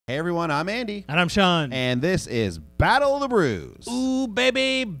Hey everyone, I'm Andy. And I'm Sean. And this is Battle of the Brews. Ooh,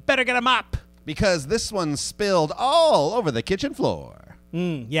 baby, better get a mop. Because this one's spilled all over the kitchen floor.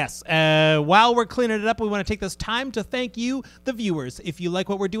 Yes. While we're cleaning it up, we want to take this time to thank you, the viewers. If you like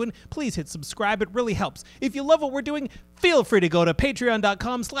what we're doing, please hit subscribe. It really helps. If you love what we're doing, feel free to go to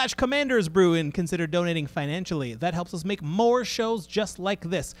patreon.com/commandersbrew and consider donating financially. That helps us make more shows just like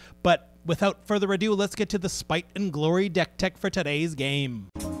this. But without further ado, let's get to the Spite and Glory deck tech for today's game.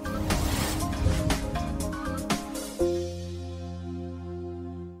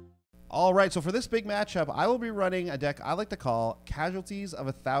 All right, so for this big matchup, I will be running a deck I like to call Casualties of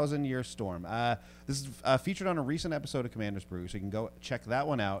a 1,000-Year Storm. This is featured on a recent episode of Commander's Brew, so you can go check that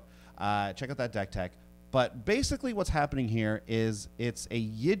one out. Check out that deck tech. But basically what's happening here is it's a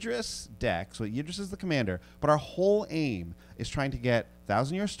Yidris deck, so Yidris is the commander, but our whole aim is trying to get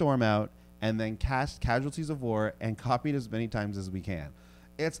 1,000-Year Storm out and then cast Casualties of War and copy it as many times as we can.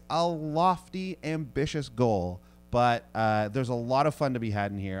 It's a lofty, ambitious goal, but there's a lot of fun to be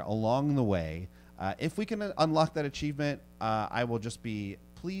had in here along the way. If we can unlock that achievement, I will just be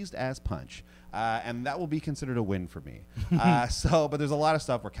pleased as punch. And that will be considered a win for me. But there's a lot of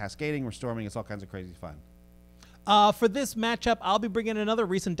stuff. We're cascading, we're storming. It's all kinds of crazy fun. For this matchup, I'll be bringing another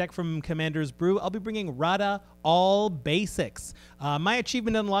recent deck from Commander's Brew. I'll be bringing Radha, All Basics. My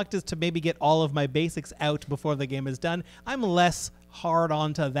achievement unlocked is to maybe get all of my basics out before the game is done. I'm less hard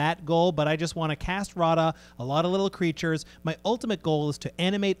onto that goal, but I just want to cast Radha, a lot of little creatures. My ultimate goal is to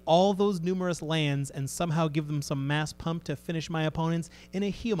animate all those numerous lands and somehow give them some mass pump to finish my opponents in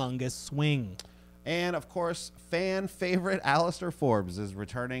a humongous swing. And of course, fan favorite Alastair Forbes is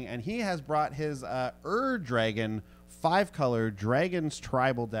returning, and he has brought his Dragon 5-color Dragon's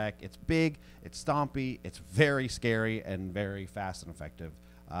Tribal deck. It's big, it's stompy, it's very scary, and very fast and effective.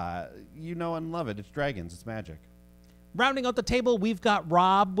 You know and love it. It's dragons, it's magic. Rounding out the table, we've got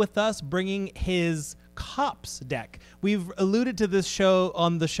Rob with us bringing his Cops deck. We've alluded to this show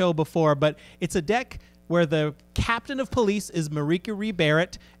on the show before, but it's a deck where the captain of police is Merieke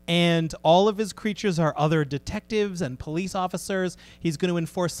Barrett, and all of his creatures are other detectives and police officers. He's going to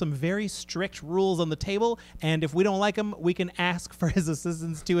enforce some very strict rules on the table, and if we don't like him, we can ask for his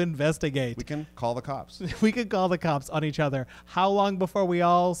assistance to investigate. We can call the cops. We can call the cops on each other. How long before we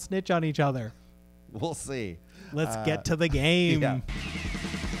all snitch on each other? We'll see. Let's get to the game. Yeah.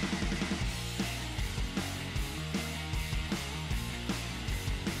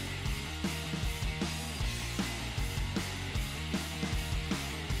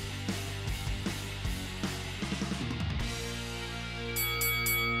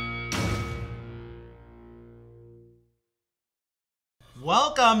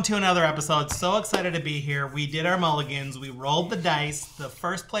 Welcome to another episode. So excited to be here. We did our mulligans. We rolled the dice. The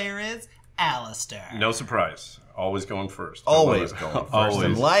first player is Alastair. No surprise. Always going first. Always going first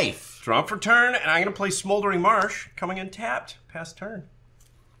in life. Draw for turn, and I'm going to play Smoldering Marsh, coming in tapped. Pass turn.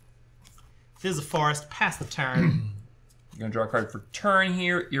 This is a forest. Pass the turn. You're going to draw a card for turn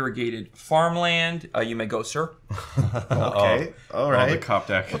here. Irrigated farmland. You may go, sir. Okay. All right. The cop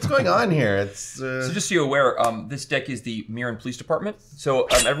deck. What's going on here? It's So just so you're aware, this deck is the Mirren Police Department. So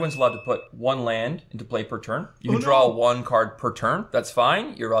everyone's allowed to put one land into play per turn. You can draw one card per turn. That's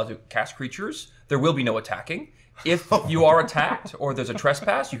fine. You're allowed to cast creatures. There will be no attacking. If you are attacked or there's a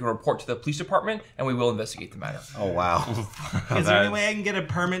trespass, you can report to the police department, and we will investigate the matter. Oh, wow. Is there any way I can get a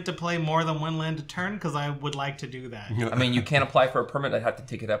permit to play more than one land a turn? Because I would like to do that. I mean, you can't apply for a permit. I'd have to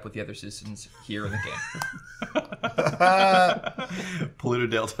take it up with the other citizens here in the game.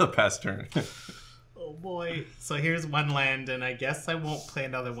 Polluted Delta, pass turn. Oh, boy. So here's one land, and I guess I won't play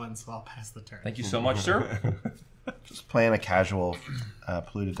another one, so I'll pass the turn. Thank you so much, sir. Just playing a casual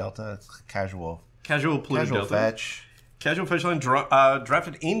Polluted Delta. Casual Polluted Delta. Fetch. Casual fetch line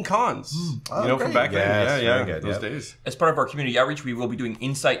drafted in cons. From back then. Yeah, good, those days. As part of our community outreach, we will be doing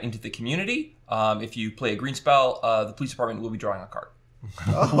insight into the community. If you play a green spell, the police department will be drawing a card.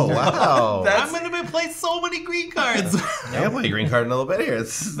 Oh, wow. I'm going to play so many green cards. I'll play a green card in a little bit here.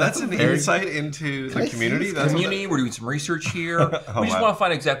 That's an insight into the community. We're doing some research here. We just want to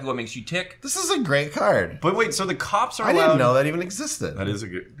find exactly what makes you tick. This is a great card. But wait, so the cops are I allowed... didn't know that even existed. That is a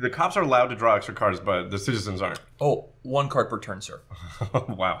good... The cops are allowed to draw extra cards, but the citizens aren't. Oh, one card per turn, sir.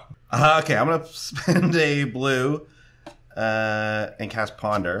 Wow. Okay, I'm going to spend a blue and cast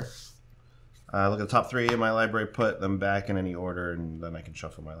Ponder. Look at the top 3 in my library, put them back in any order, and then I can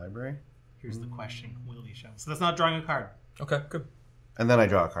shuffle my library. Here's the question. Will he shuffle? So that's not drawing a card. Okay, good. And then I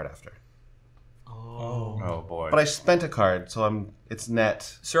draw a card after. Oh boy. But I spent a card, so it's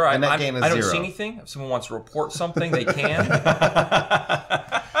net. Sir, I net gain is don't 0. see anything. If someone wants to report something, they can.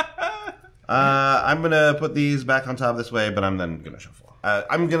 I'm going to put these back on top this way, but I'm then going to shuffle.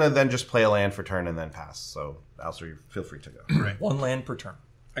 I'm going to then just play a land for turn and then pass. So, Alastair, feel free to go. Right. 1 land per turn.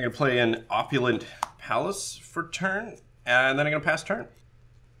 I'm going to play an Opulent Palace for turn, and then I'm going to pass turn.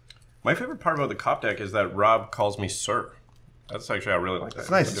 My favorite part about the cop deck is that Rob calls me sir. That's actually, I really like that. It's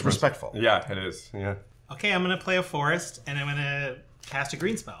nice. It's respectful. Yeah, it is. Yeah. Okay, I'm going to play a forest, and I'm going to cast a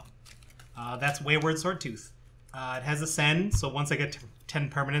green spell. That's Wayward Swordtooth. It has Ascend, so once I get to 10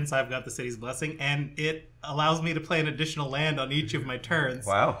 permanents, I've got the City's Blessing, and it allows me to play an additional land on each of my turns.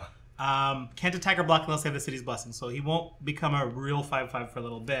 Wow. Can't attack or block unless I have the City's Blessing, so he won't become a real 5/5 for a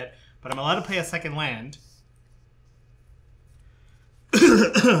little bit, but I'm allowed to play a second land.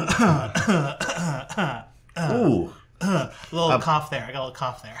 Ooh. A little cough there. I got a little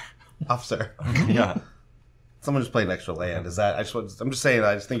cough there. Officer. Yeah. Someone just played an extra land. Is that? I'm just saying.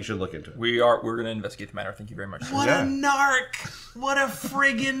 I just think you should look into it. We're going to investigate the matter. Thank you very much. What a narc! What a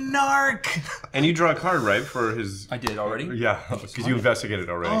friggin' narc! And you draw a card, right, for his... I did already. Yeah, because you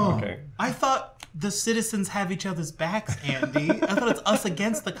investigated already. Oh, Okay. I thought the citizens have each other's backs, Andy. I thought it's us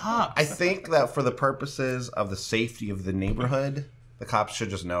against the cops. I think that for the purposes of the safety of the neighborhood, the cops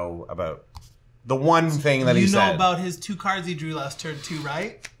should just know about the one thing that he said. You know about his 2 cards he drew last turn too,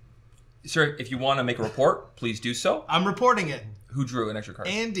 right? Sir, if you want to make a report, please do so. I'm reporting it. Who drew an extra card?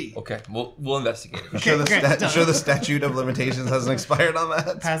 Andy. Okay, we'll investigate it. Sure, Okay, sure the statute of limitations hasn't expired on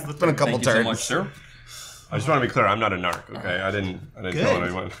that. Pass the It's been a couple Thank you turns. so much, sir. I just want to be clear, I'm not a narc, okay? I didn't tell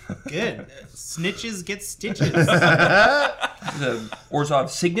anyone. Good. Snitches get stitches. The Orzhov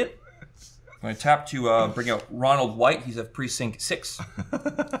Signet. I'm going to tap to bring out Ronald White. He's of Precinct 6.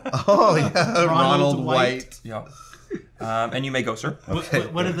 Oh yeah, Ronald White. White. Yeah. And you may go, sir.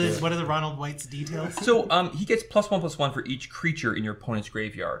 What are the Ronald White's details? So he gets +1/+1 for each creature in your opponent's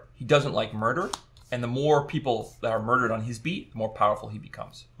graveyard. He doesn't like murder, and the more people that are murdered on his beat, the more powerful he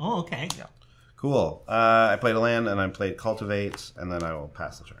becomes. Oh, okay. Yeah. Cool. I played a land and I played Cultivate, and then I will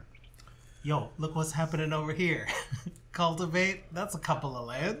pass the turn. Yo, look what's happening over here. Cultivate, that's a couple of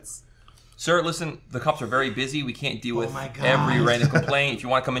lands. Sir, listen, the cops are very busy. We can't deal with my God. every random complaint. If you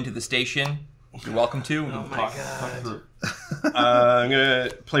want to come into the station, you're welcome to. Oh my God. I'm going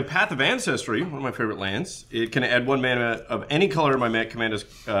to play Path of Ancestry, one of my favorite lands. It can add 1 mana of any color in my commander's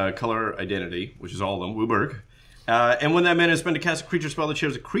color identity, which is all of them, Wooburg. And when that mana is spent to cast a creature spell that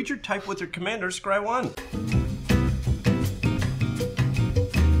shares a creature type with their commander, scry 1.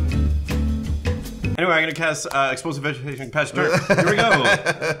 Anyway, I'm going to cast Explosive Vegetation Patch turn. Here we go.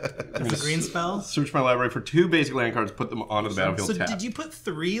 That's a green spell? Search my library for 2 basic land cards, put them onto the battlefield So tab. did you put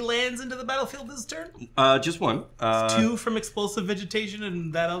 3 lands into the battlefield this turn? Just 1. 2 from Explosive Vegetation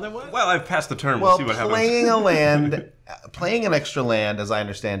and that other one? Well, I've passed the turn. We'll Well, see what happens. playing a land, playing an extra land, as I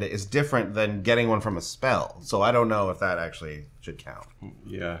understand it, is different than getting one from a spell. So I don't know if that actually should count.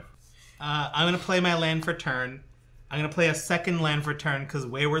 Yeah. I'm going to play my land for turn. I'm going to play a second land for turn because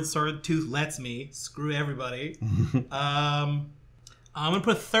Wayward Swordtooth lets me. Screw everybody. I'm going to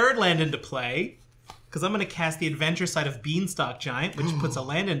put a third land into play because I'm going to cast the adventure side of Beanstalk Giant, which puts a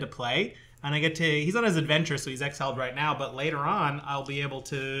land into play. And I get to... He's on his adventure, so he's exiled right now. But later on, I'll be able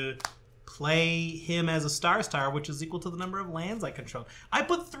to play him as a Star, which is equal to the number of lands I control. I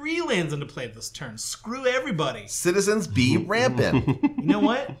put 3 lands into play this turn. Screw everybody. Citizens be rampant. You know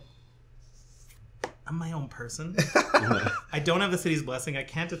what? I'm my own person. I don't have the City's Blessing. I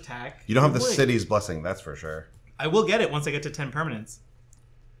can't attack. You don't have the Wait. city's blessing, that's for sure. I will get it once I get to 10 permanents.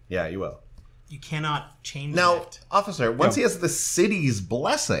 Yeah, you will. You cannot change Now, it. officer, once he has the city's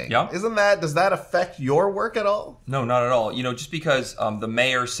blessing, Yeah. does that affect your work at all? No, not at all. You know, just because the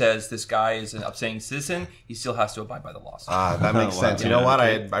mayor says this guy is an upstanding citizen, he still has to abide by the laws. Ah, that makes sense. You know what?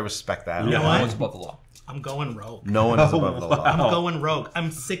 I respect that. You know No what? one's above the law. I'm going rogue. No one is above the law. I'm going rogue.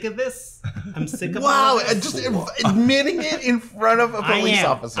 I'm sick of this. I'm sick of Wow, all this. just admitting it in front of a police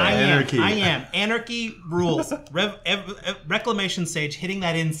officer. I Anarchy. am. Anarchy rules. Reclamation Sage hitting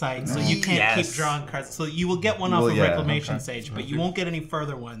that inside, so you can't keep drawing cards. So you will get one off Well, of yeah, Reclamation Sage, but you won't get any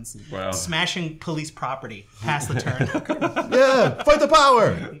further ones. Wow. Smashing police property. Pass the turn. Yeah, fight the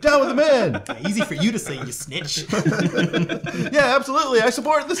power. Down with the men. Easy for you to say, you snitch. Yeah, absolutely. I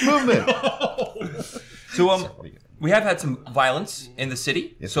support this movement. So we have had some violence in the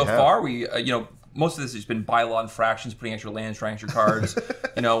city Yes, so we have. far. We most of this has been bylaw infractions, putting extra lands, drawing extra cards.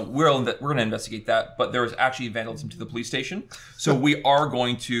 We're going to investigate that, but there was actually vandalism to the police station. So we are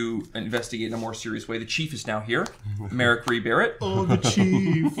going to investigate in a more serious way. The chief is now here, Merieke Barrett. Oh, the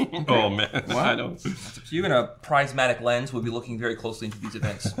chief. Oh, man. I don't... So you in a prismatic lens will be looking very closely into these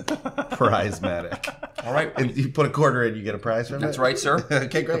events. Prismatic. All right. And you put a quarter in, you get a prize from it? That's right, sir.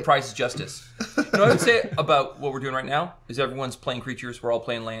 Okay, great. The prize is justice. You know what I would say about what we're doing right now is everyone's playing creatures. We're all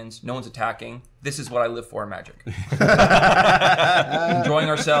playing lands. No one's attacking. This is what I live for in Magic. Enjoying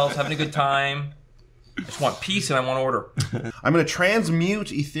ourselves, having a good time. I just want peace and I want order. I'm going to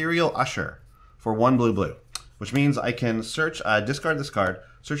transmute Ethereal Usher for 1 blue, which means I can search, discard this card,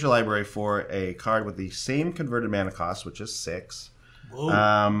 search your library for a card with the same converted mana cost, which is 6.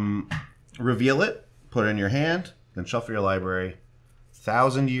 Reveal it, put it in your hand, then shuffle your library.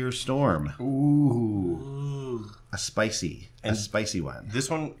 1,000-Year Storm. Ooh. A spicy one. This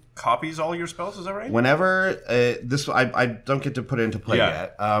one copies all your spells, is that right? Whenever I don't get to put it into play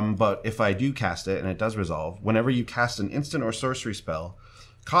yet, but if I do cast it and it does resolve, whenever you cast an instant or sorcery spell,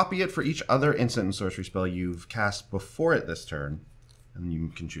 copy it for each other instant and sorcery spell you've cast before it this turn, and you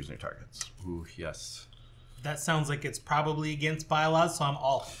can choose new targets. Ooh, yes. That sounds like it's probably against bylaws, so I'm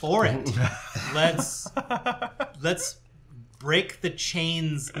all for it. Let's break the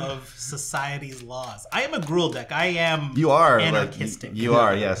chains of society's laws. I am a Gruul deck. I am anarchistic. You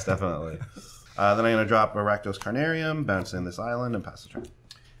are, yes, definitely. Then I'm going to drop a Rakdos Carnarium, bounce in this island, and pass the turn.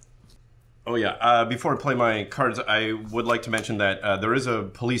 Oh, yeah. Before I play my cards, I would like to mention that there is a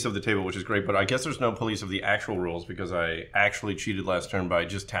police of the table, which is great, but I guess there's no police of the actual rules because I actually cheated last turn by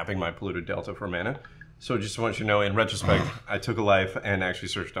just tapping my Polluted Delta for mana. So just want you to know, in retrospect, I took a life and actually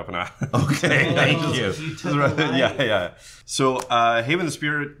searched up an island. Okay, thank you. Yeah. So Haven the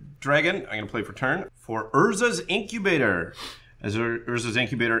Spirit Dragon, I'm going to play for turn. For Urza's Incubator. As Urza's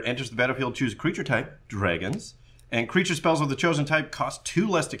Incubator enters the battlefield, choose a creature type, dragons. And creature spells of the chosen type cost 2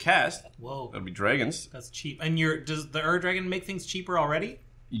 less to cast. Whoa. That'd be dragons. That's cheap. And does the Dragon make things cheaper already?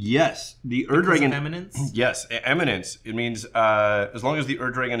 Yes, the Dragon. Eminence? Yes, Eminence. It means as long as the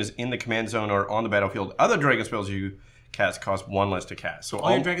Dragon is in the command zone or on the battlefield, other dragon spells you cast cost 1 less to cast. So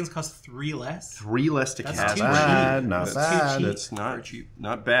all your dragons cost 3 less? 3 less to That's cast. too bad, cheap. not That's bad. too cheap. That's not cheap.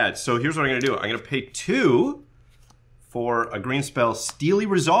 Not bad. So here's what I'm going to do. I'm going to pay 2 for a green spell, Steely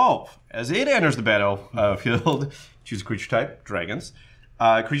Resolve. As it enters the battlefield, choose a creature type, dragons.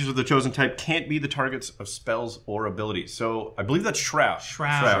 Creatures of the chosen type can't be the targets of spells or abilities. So I believe that's Shroud.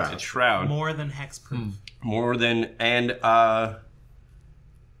 Shroud. It's Shroud. More than hexproof. More than, and then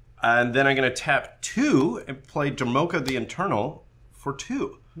I'm going to tap 2 and play Jamoka the Internal for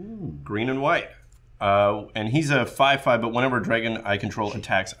 2. Green and white. And he's a 5/5, but whenever a dragon I control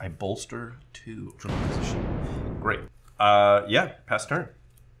attacks, I bolster 2. Great. Yeah, pass turn.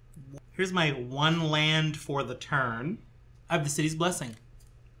 Here's my 1 land for the turn. I have the City's Blessing.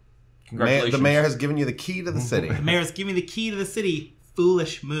 Congratulations. The mayor has given you the key to the city. The mayor has given me the key to the city.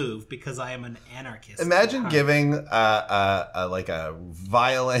 Foolish move because I am an anarchist. Imagine giving like a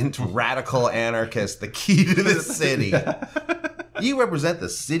violent, radical anarchist the key to the city. You represent the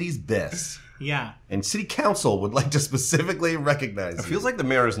city's best. Yeah. And city council would like to specifically recognize It feels like the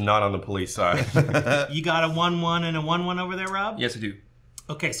mayor is not on the police side. You got a 1/1 and a 1/1 over there, Rob? Yes, I do.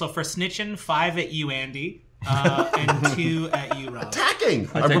 Okay, so for snitching, 5 at you, Andy, and 2 at you, Rob. attacking.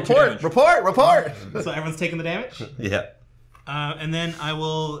 I take 2 damage. Report. So everyone's taking the damage? Yeah. And then I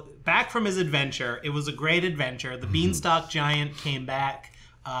will, back from his adventure, it was a great adventure. The Beanstalk Giant came back.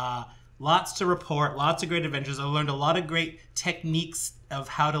 Lots to report, lots of great adventures. I learned a lot of great techniques of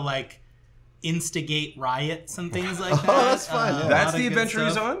how to, like, instigate riots and things like that. Oh, that's fun. Yeah. That's the adventure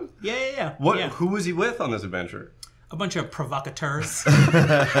he's on? Yeah. What? Yeah. Who was he with on this adventure? A bunch of provocateurs.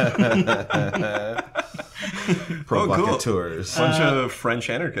 Provocateurs. Bunch of French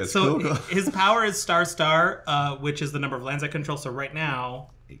anarchists. So Cool. his power is star, which is the number of lands I control. So right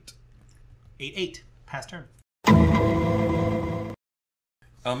now, 8. Pass turn.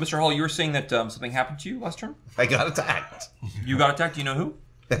 Mr. Hall, you were saying that something happened to you last turn? I got attacked. You got attacked? Do you know who?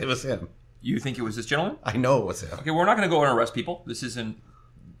 It was him. You think it was this gentleman? I know it was him. Okay, we're not going to go and arrest people. This isn't,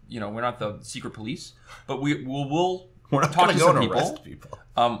 we're not the secret police. But we'll We're not talk going to to go some and arrest people.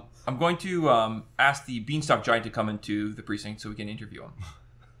 I'm going to ask the Beanstalk Giant to come into the precinct so we can interview him.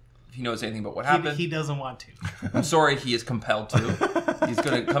 If he knows anything about what happened. He doesn't want to. I'm sorry, he is compelled to. He's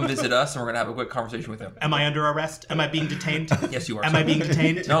going to come visit us, and we're going to have a quick conversation with him. Am I under arrest? Am I being detained? Yes, you are. Am I being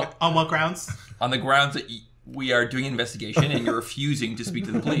detained? No. On what grounds? On the grounds that we are doing an investigation, and you're refusing to speak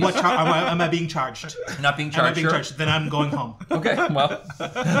to the police. Am I being charged? Not being Am I charged, being sure? charged? Then I'm going home. Okay, well,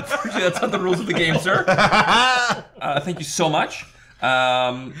 unfortunately, that's not the rules of the game, sir. Thank you so much.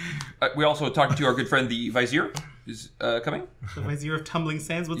 We also talked to our good friend, the Vizier, who's coming. The Vizier of Tumbling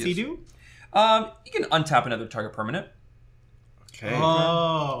Sands. What's he do? You can untap another target permanent. Okay.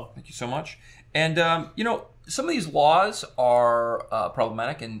 Oh. Thank you so much. And, some of these laws are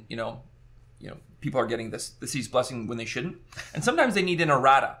problematic, and, people are getting the Sea's Blessing when they shouldn't. And sometimes they need an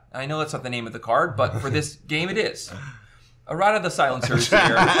errata. I know that's not the name of the card, but for this game it is. Errata the Silencer is here.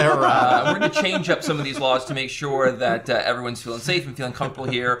 We're going to change up some of these laws to make sure that everyone's feeling safe and feeling comfortable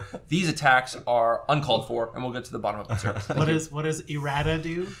here. These attacks are uncalled for, and we'll get to the bottom of it, sir. What does errata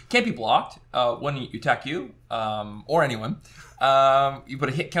do? Can't be blocked when you attack you or anyone. You put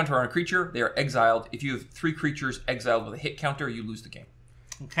a hit counter on a creature, they are exiled. If you have 3 creatures exiled with a hit counter, you lose the game.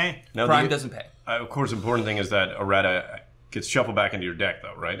 Okay. Now, Prime doesn't pay. Of course, important thing is that errata gets shuffled back into your deck,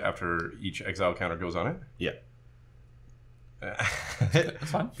 though, right? After each exile counter goes on it? Yeah.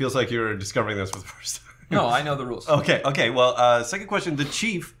 That's fine. Feels like you're discovering this for the first time. No, I know the rules. Okay. Well, second question: the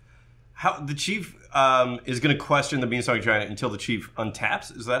chief, the chief is going to question the Beanstalk Giant until the chief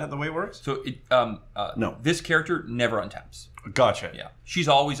untaps. Is that how the way it works? So no, this character never untaps. Gotcha. Yeah, she's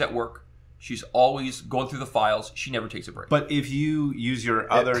always at work. She's always going through the files. She never takes a break. But if you use your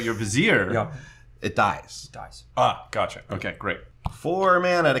vizier, yeah, it dies. it dies. Ah, gotcha. Okay, great. 4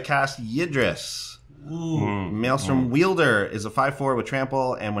 mana to cast Yidris. Maelstrom Wielder is a 5/4 with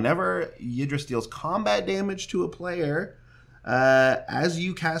trample, and whenever Yidris deals combat damage to a player, as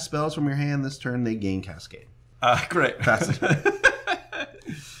you cast spells from your hand this turn, they gain Cascade. Great.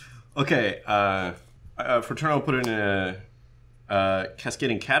 Okay. For turn, I'll put in a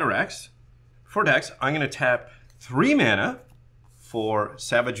Cascading Cataracts. For decks, I'm going to tap 3 mana for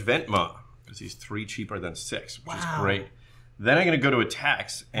Savage Ventmaw, because he's 3 cheaper than 6, which is great. Then I'm going to go to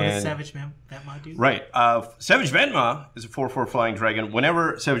attacks. What does Savage Ventmaw do? Right. Savage Ventmaw is a 4/4 flying dragon.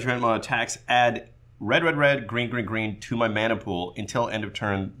 Whenever Savage Ventmaw attacks, add red, green to my mana pool until end of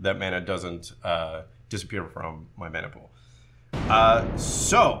turn. That mana doesn't disappear from my mana pool.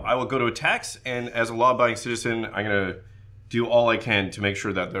 So I will go to attacks, and as a law-abiding citizen, I'm going to do all I can to make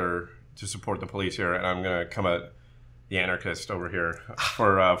sure that they're to support the police here, and I'm going to come at the anarchist over here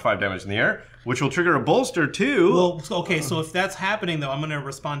for 5 damage in the air, which will trigger a bolster too. Well, okay, so if that's happening, though, I'm going to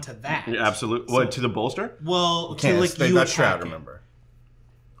respond to that. Yeah, absolutely. So, what, to the bolster? Well, to like they've you got Shroud, attacking. remember.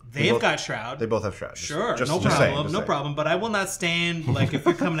 They've got Shroud. They both have Shroud. Sure, just no saying, problem, no problem. But I will not stand, like, if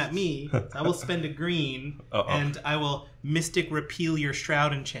you're coming at me, I will spend a green, and I will Mystic Repeal your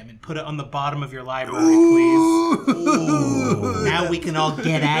Shroud enchantment. Put it on the bottom of your library, please. Ooh. Now we can all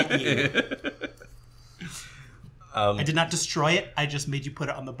get at you. I did not destroy it. I just made you put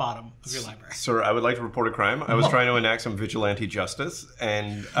it on the bottom of your library. Sir, I would like to report a crime. I was trying to enact some vigilante justice,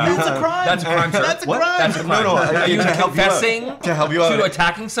 and That's a crime. That's a crime, sir. That's a What? crime. That's a crime. No, Are you to help you out. confessing to help you out. to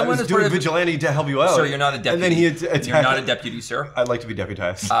attacking someone? I was as part doing of- vigilante to help you out. Sir, you're not a deputy. And then he attacked. You're not a deputy, sir. I'd like to be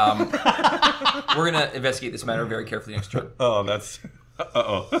deputized. We're going to investigate this matter very carefully next turn. Oh, that's...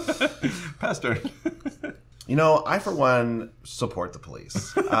 Pastor. You know, I for one support the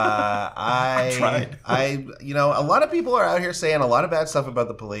police. I tried. You know, a lot of people are out here saying a lot of bad stuff about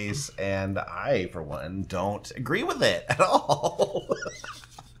the police, and I for one don't agree with it at all.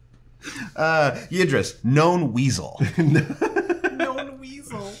 Yidris, known weasel. Known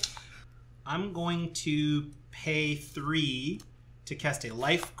weasel. I'm going to pay 3 to cast a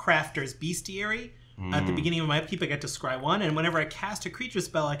Life Crafter's Bestiary. At the beginning of my upkeep, I get to scry 1, and whenever I cast a creature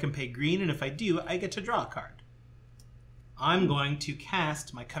spell, I can pay green, and if I do, I get to draw a card. I'm going to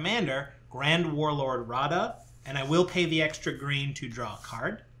cast my commander, Grand Warlord Radha, and I will pay the extra green to draw a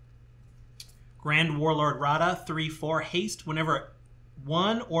card. Grand Warlord Radha, 3/4 haste. Whenever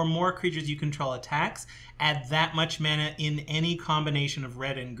 1 or more creatures you control attacks, add that much mana in any combination of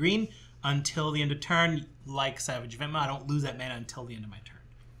red and green until the end of turn. Like Savage Ventmaw, I don't lose that mana until the end of my turn.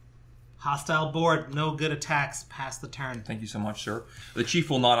 Hostile board, no good attacks past the turn. Thank you so much, sir. The chief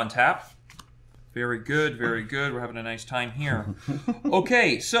will not untap. Very good, very good. We're having a nice time here.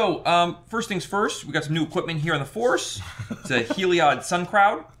 Okay, so first things first, we got some new equipment here on the Force. It's a Heliod Sun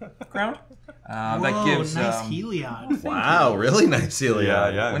Crown. That gives nice Heliod. Wow, really nice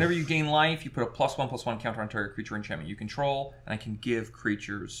Heliod. Yeah. Whenever you gain life, you put a +1/+1 counter on target creature enchantment you control, and I can give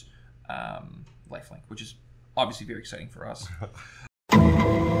creatures lifelink, which is obviously very exciting for us.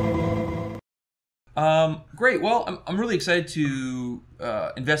 Great. Well, I'm really excited to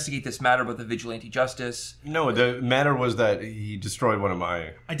investigate this matter about the vigilante justice. No, the matter was that he destroyed one of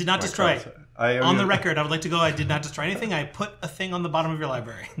my... I did not destroy cards. it. On the record, I would like to go, I did not destroy anything. I put a thing on the bottom of your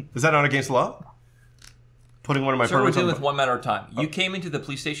library. Is that not against the law? Putting one of my Sir, we're permits on dealing the- with one matter at a time. You came into the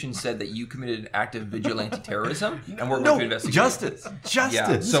police station and said that you committed an act of vigilante terrorism, and we're going to investigate. Justice.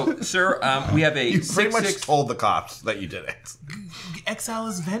 Yeah. So, sir, we have a You pretty much 6/6. told the cops that you did it. Exile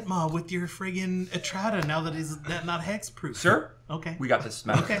his Ventmaw with your friggin' Etrata now that he's not hexproof. Sir, Okay. we got this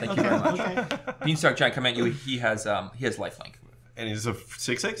matter. Okay, Thank okay, you very much. okay. Beanstalk Giant come at you. He has lifelink. And he's a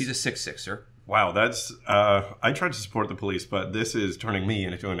 6/6? He's a 6/6, sir. Wow, that's... I tried to support the police, but this is turning me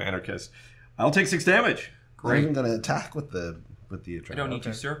into an anarchist. I'll take 6 damage. I'm even going to attack with the attract. I don't need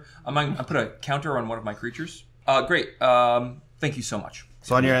to, sir. I put a counter on one of my creatures. Great. Thank you so much.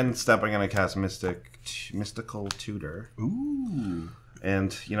 So on your end step, I'm going to cast Mystical Tutor. Ooh.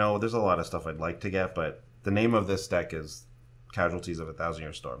 And, you know, there's a lot of stuff I'd like to get, but the name of this deck is Casualties of a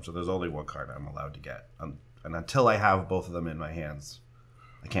 1,000-Year Storm. So there's only one card I'm allowed to get. And until I have both of them in my hands,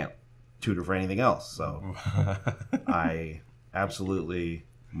 I can't tutor for anything else. So I absolutely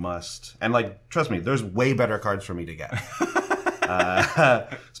must. And, like, trust me, there's way better cards for me to get.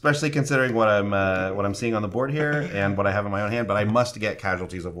 Especially considering what I'm seeing on the board here and what I have in my own hand. But I must get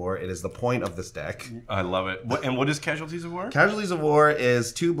Casualties of War. It is the point of this deck. I love it. What is Casualties of War? Casualties of War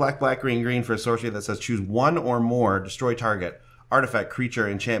is 2 black, green, green for a sorcery that says choose 1 or more, destroy target, artifact, creature,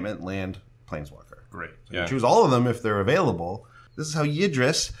 enchantment, land, planeswalker. Great. So you choose all of them if they're available. This is how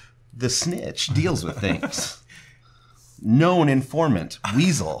Yidris, the snitch, deals with things. Known informant,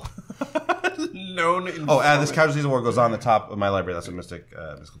 weasel. Known informant. Oh, this Casualties of War goes on the top of my library. That's what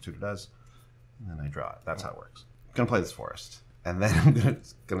Mystical Tutor does. And then I draw it. That's how it works. I'm going to play this forest. And then I'm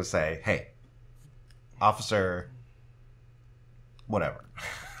going to say, hey, Officer whatever.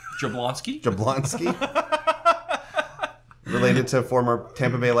 Jablonski? Related to former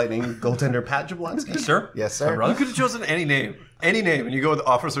Tampa Bay Lightning goaltender Pat Jablonski? Sir? Yes, sir. You could have chosen any name. Any name, and you go with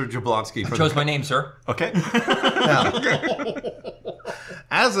Officer Jablonski. I chose my name, sir. Okay. Now,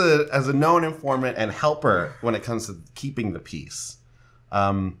 as a known informant and helper when it comes to keeping the peace,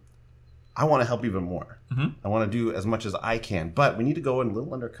 I want to help even more. I want to do as much as I can, but we need to go in a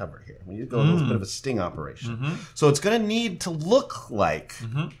little undercover here. We need to go a little bit of a sting operation. So it's going to need to look like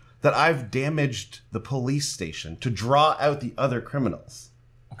that I've damaged the police station to draw out the other criminals.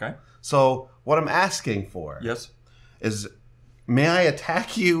 Okay. So what I'm asking for is, may I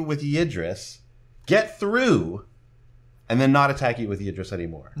attack you with Yidris, get through, and then not attack you with Yidris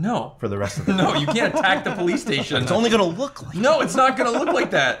anymore? No. For the rest of the No, you can't attack the police station. It's only going to look like No, it's not going to look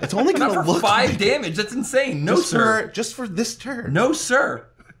like that. It's only going to look 5 like damage. That's insane. No, sir. Just for this turn. No, sir.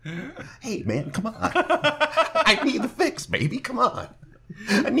 Hey, man, come on. I need the fix, baby. Come on.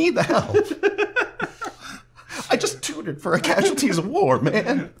 I need the help. I just tutored for a Casualties of War,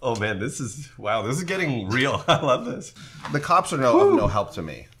 man. Oh, man, this is getting real. I love this. The cops are no help to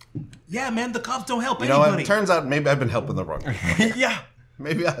me. Yeah, man, the cops don't help You know anybody. what? Turns out maybe I've been helping the wrong people. Yeah.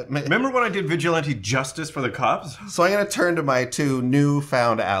 Remember when I did vigilante justice for the cops? So I'm going to turn to my 2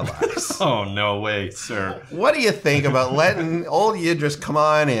 newfound allies. Oh, no way, sir. What do you think about letting old Yidris come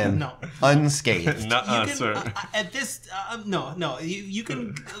on in unscathed? Nuh-uh, You can, sir. at this, no. You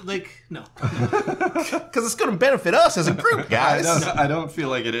can, no. Because it's going to benefit us as a group, guys. I don't feel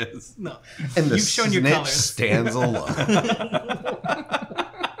like it is. No. And the You've shown your snitch colors. stands alone.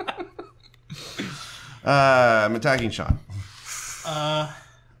 I'm attacking Sean.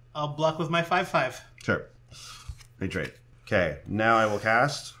 I'll block with my 5/5. Sure. Retreat. Okay, now I will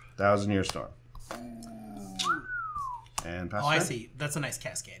cast 1,000-Year Storm. And pass Oh, I turn. see. That's a nice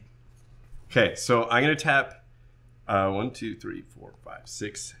cascade. Okay, so I'm going to tap 1, 2, 3, 4, 5,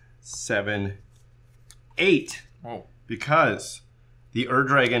 6, 7, 8. Oh. Because the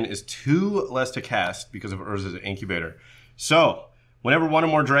Dragon is 2 less to cast because of Urza's incubator. So, whenever one or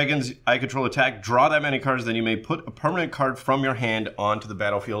more dragons I control attack, draw that many cards, then you may put a permanent card from your hand onto the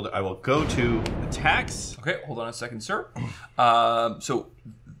battlefield. I will go to attacks. Okay, hold on a second, sir. So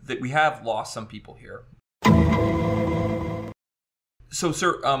we have lost some people here. So,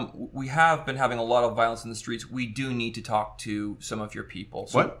 sir, we have been having a lot of violence in the streets. We do need to talk to some of your people.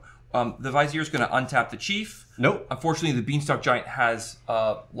 So, What? The Vizier's going to untap the chief. Nope. Unfortunately, the Beanstalk Giant has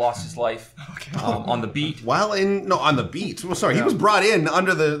lost his life on the beat. On the beat. Well, sorry, he was brought in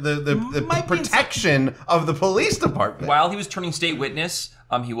under the protection of the police department. While he was turning state witness,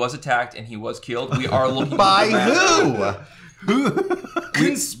 he was attacked and he was killed. We are looking By into who?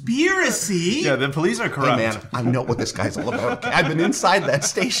 Conspiracy? Yeah, the police are corrupt. Hey, man, I know what this guy's all about. I've been inside that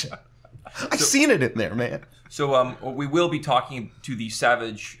station. I've seen it in there, man. So we will be talking to the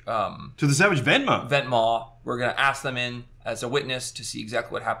Savage To the Savage Venma. Ventmaw. We're going to ask them in as a witness to see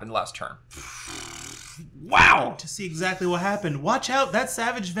exactly what happened last turn. Wow. To see exactly what happened. Watch out, that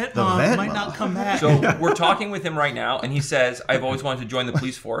Savage Ventmaw. Ventmaw might not come back. So we're talking with him right now, and he says, I've always wanted to join the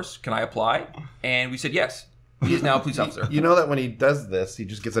police force. Can I apply? And we said yes. He is now a police officer. You know that when he does this, he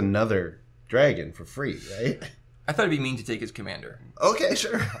just gets another dragon for free, right? I thought it'd be mean to take his commander. Okay,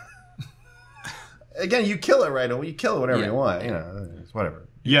 sure. Again, you kill it right away. You kill it whenever Yeah. you want. You know, it's whatever.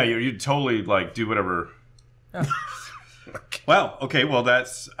 Yeah, you totally like do whatever. Yeah. Well, okay, well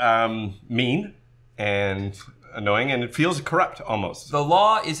that's mean and annoying, and it feels corrupt almost. The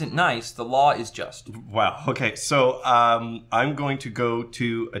law isn't nice. The law is just. Wow. Okay, so I'm going to go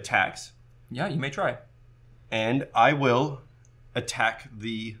to attacks. Yeah, you may try. And I will attack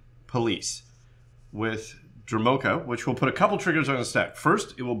the police with Dramoka, which will put a couple triggers on the stack.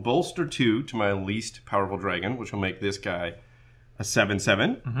 First, it will bolster 2 to my least powerful dragon, which will make this guy a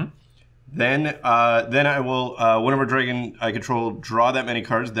 7/7. Mm-hmm. Then I will, whenever dragon I control, draw that many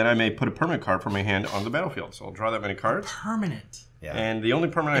cards. Then I may put a permanent card from my hand on the battlefield. So I'll draw that many cards. Permanent. Yeah. And the only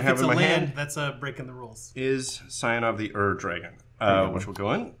permanent If I have it's in a my land, hand that's a break in the rules. is Scion of the Dragon, which will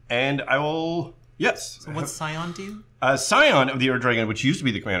go in. And I will, yes. So what's Scion do? Scion of the Dragon, which used to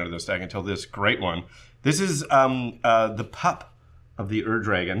be the commander of this deck until this great one. This is the pup of the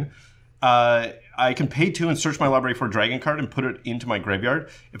Dragon. I can pay 2 and search my library for a dragon card and put it into my graveyard.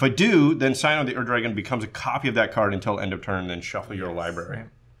 If I do, then Scion of the Dragon becomes a copy of that card until end of turn, and then shuffle your library.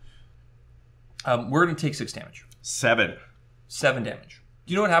 We're going to take 6 damage. 7. 7 damage.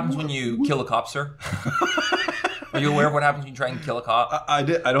 Do you know what happens when you kill a cop, sir? Are you aware of what happens when you try and kill a cop? I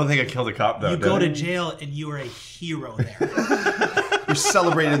don't think I killed a cop, though. You go to jail and you are a hero there. You're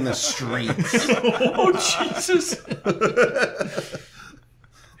celebrated in the streets. Oh, Jesus.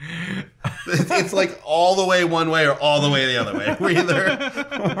 It's like all the way one way or all the way the other way.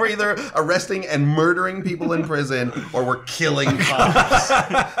 We're either arresting and murdering people in prison or we're killing cops.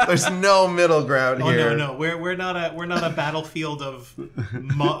 There's no middle ground here. Oh no, we're not a battlefield of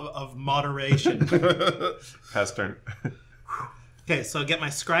moderation. Pass turn. Okay, so I get my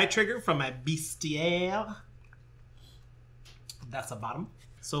scry trigger from my bestiaire. That's a bottom.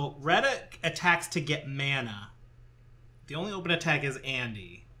 So Radha attacks to get mana. The only open attack is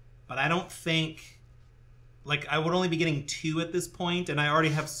Andy. But I don't think, like, I would only be getting 2 at this point, and I already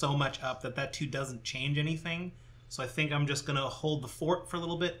have so much up that 2 doesn't change anything. So I think I'm just going to hold the fort for a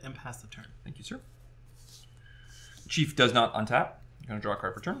little bit and pass the turn. Thank you, sir. Chief does not untap. You're going to draw a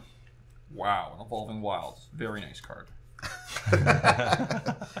card per turn. Wow, an Evolving Wilds. Very nice card.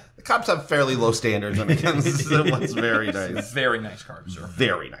 The cops have fairly low standards when it comes to what's very nice. Very nice card, sir.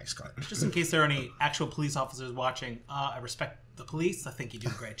 Very nice card. Just in case there are any actual police officers watching, I respect the police. I think you do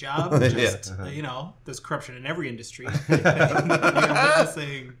a great job. Just, you know, there's corruption in every industry. We are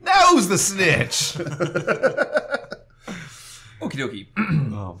witnessing... Now's the snitch! Okie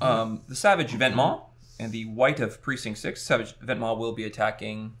dokie. The Savage Ventmaw and the White of Precinct 6. Savage Ventmaw will be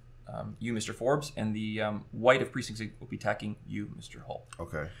attacking you, Mr. Forbes, and the White of Precinct 6 will be attacking you, Mr. Hull.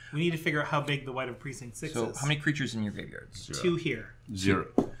 Okay. We need to figure out how big the White of Precinct 6 So is. how many creatures in your graveyards? 2 here. 0.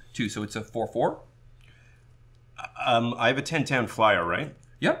 2, so it's a 4/4. I have a 10/10 flyer, right?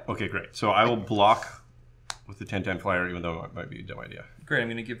 Yep. Okay, great. So I will block with the 10/10 flyer, even though it might be a dumb idea. Great, I'm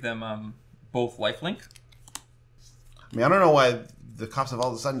going to give them both lifelink. I mean, I don't know why the cops have all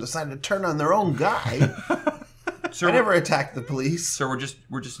of a sudden decided to turn on their own guy. Sir, I never attacked the police. Sir, we're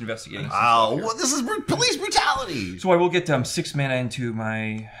just investigating. some Oh, stuff here. well, this is police brutality. So I will get 6 mana into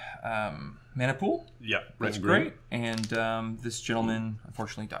my mana pool. Yeah, That's great. And this gentleman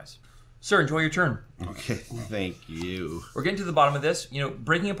unfortunately dies. Sir, enjoy your turn. Okay, thank you. We're getting to the bottom of this. You know,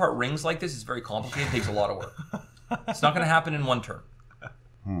 breaking apart rings like this is very complicated. It takes a lot of work. It's not going to happen in one turn.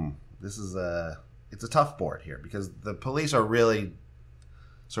 This is it's a tough board here because the police are really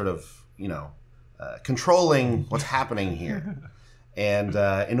sort of, you know, controlling what's happening here. And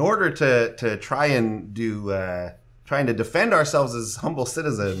in order to try and trying to defend ourselves as humble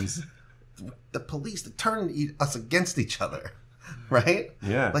citizens, the police turn us against each other. Right?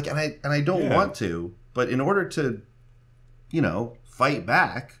 Yeah. Like, and I don't want to, but in order to, you know, fight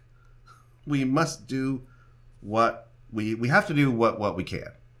back, we must do what we have to do what we can.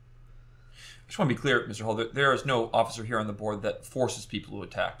 I just want to be clear, Mr. Hull, there is no officer here on the board that forces people to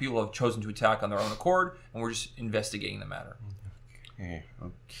attack. People have chosen to attack on their own accord, and we're just investigating the matter.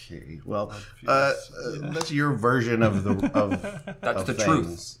 Okay. Well, that's your version of That's the things.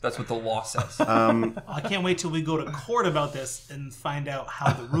 truth. That's what the law says. I can't wait till we go to court about this and find out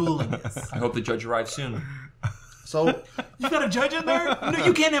how the ruling is. I hope the judge arrives soon. So You got a judge in there? No,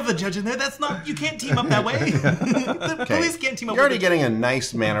 you can't have the judge in there. That's not. You can't team up that way. The police can't team up. you're already with getting a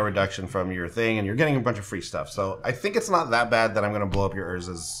nice mana reduction from your thing, and you're getting a bunch of free stuff. So I think it's not that bad that I'm going to blow up your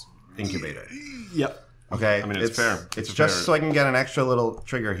Urza's incubator. Yep. Okay, I mean, it's fair. It's It's just fair. so I can get an extra little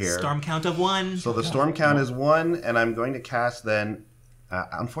trigger here. Storm count of 1. So the storm count is 1, and I'm going to cast then.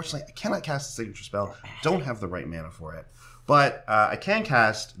 Unfortunately, I cannot cast a signature spell. Don't have the right mana for it, but I can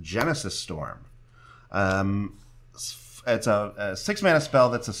cast Genesis Storm. It's a 6 mana spell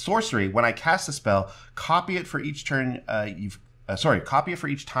that's a sorcery. When I cast a spell, copy it for each turn. Copy it for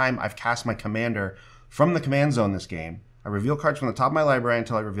each time I've cast my commander from the command zone this game. I reveal cards from the top of my library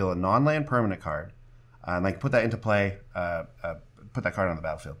until I reveal a non-land permanent card. And I can put that into play, put that card on the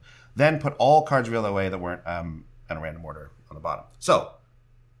battlefield. Then put all cards revealed that way that weren't in a random order on the bottom. So,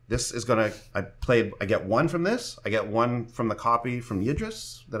 This is gonna. I get one from this. I get one from the copy from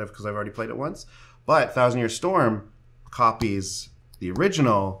Yidris because I've already played it once. But Thousand Year Storm copies the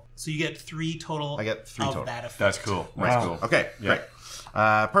original. So you get 3 total. I get 3 total. That effect. That's cool. That's cool. Okay, great.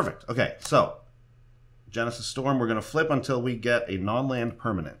 Perfect. Okay, so Genesis Storm, we're going to flip until we get a non-land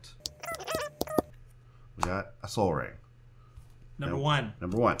permanent. We got a Soul Ring. Number 1.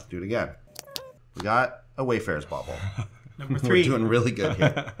 Number 1. Do it again. We got a Wayfarer's Bauble. Number 3. We're doing really good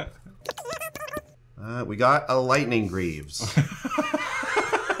here. We got a Lightning Greaves.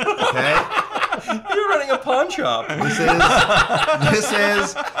 Okay. You're running a pawn shop. This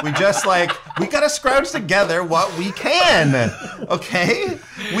is, we gotta scrounge together what we can, okay?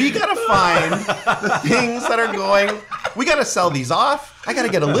 We gotta find the things that are going, we gotta sell these off. I gotta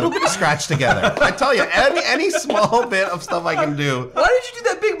get a little bit of scratch together. I tell you, any small bit of stuff I can do. Why did you do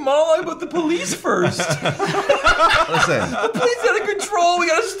that big monologue about the police first? Listen. The police out of control. We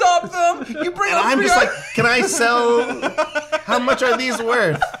gotta stop them. You bring And up I'm just like, can I sell, how much are these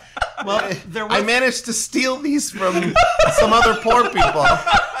worth? Well, I managed to steal these from some other poor people.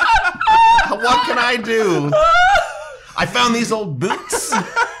 What can I do? I found these old boots.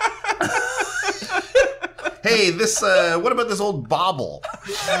 Hey, what about this old bauble?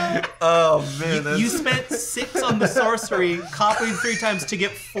 Oh, man. You spent 6 on the sorcery, copied 3 times to get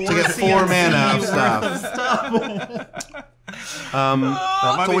 4 mana of worth stuff. of stuff.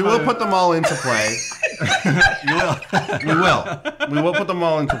 So we will put them all into play. We will put them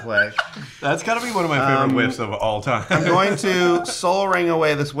all into play. That's got to be one of my favorite whiffs of all time. I'm going to Soul Ring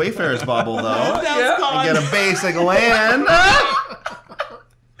away this Wayfarer's Bauble, though, Now and it's get a basic land.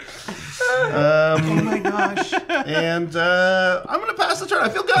 Oh my gosh. And I'm going to pass the turn. I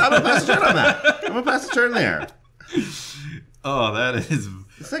feel good. I'm going to pass the turn on that. I'm going to pass the turn there. Oh, that is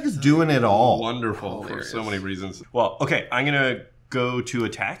This deck is doing it all. wonderful for so many reasons. Well, okay, I'm going to go to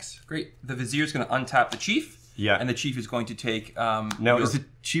attacks. Great. The Vizier's going to untap the Chief. Yeah. And the Chief is going to take... Now, is the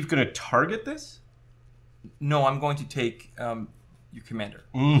Chief going to target this? No, I'm going to take your commander.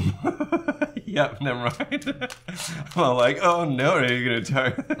 Yep, never mind. Well, like, oh no, are you going to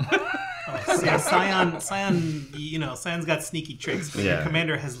target? Yeah, Scion, Scion's got sneaky tricks, but your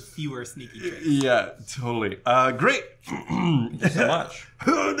commander has fewer sneaky tricks. Yeah, totally. Great. Thank you so much.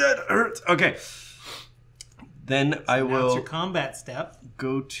 Oh, that hurts. Okay. Then I Now it's will your combat step.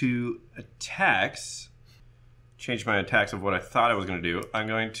 go to attacks. Change my attacks of what I thought I was going to do. I'm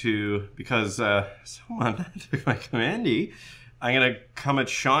going to, because someone took my commandy, I'm going to come at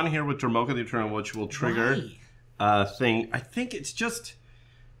Sean here with Dromoka the Eternal, which will trigger a thing. I think it's just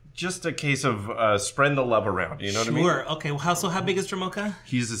a case of spreading the love around. You know what I mean? Sure. Okay. Well, how big is Dromoka?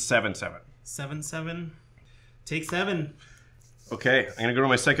 He's a 7/7. 7/7. Take 7. Okay, I'm going to go to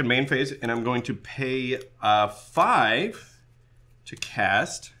my second main phase, and I'm going to pay 5 to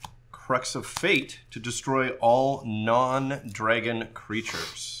cast Crux of Fate to destroy all non-dragon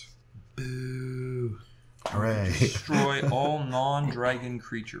creatures. Boo. Hooray. Destroy all non-dragon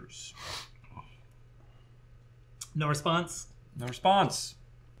creatures. No response? No response.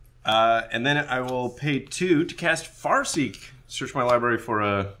 And then I will pay 2 to cast Farseek. Search my library for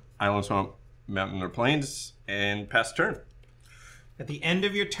a island, swamp, mountain, or plains, and pass turn. At the end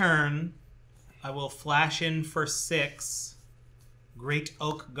of your turn, I will flash in for 6. Great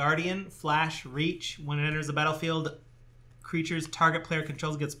Oak Guardian, flash, reach. When it enters the battlefield, creatures target player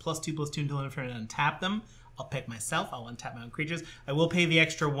controls gets +2/+2 until end of turn and untap them. I'll pick myself. I'll untap my own creatures. I will pay the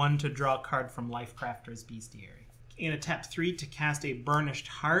extra 1 to draw a card from Lifecrafter's Bestiary. I'm going to tap 3 to cast a Burnished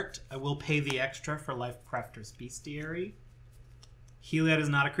Heart. I will pay the extra for Lifecrafter's Bestiary. Heliod is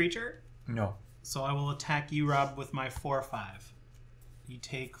not a creature, No. so I will attack you, Rob, with my 4/5. You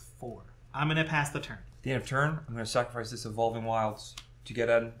take 4. I'm going to pass the turn. At the end of turn, I'm going to sacrifice this Evolving Wilds to get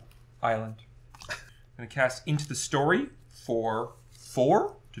an island. I'm going to cast Into the Story for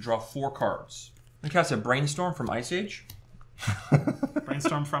 4 to draw 4 cards. I'm going to cast a Brainstorm from Ice Age.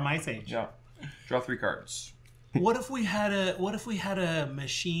 Brainstorm from Ice Age. Yeah. Draw 3 cards. What if we had a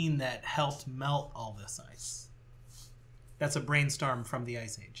machine that helped melt all this ice? That's a brainstorm from the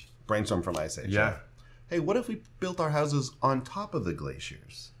Ice Age. Brainstorm from Ice Age. Yeah. Hey, what if we built our houses on top of the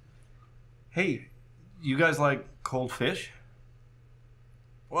glaciers? Hey, you guys like cold fish?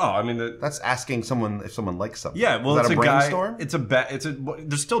 Well, I mean, That's asking someone if someone likes something. yeah. Well, is it's that a a brainstorm? guy.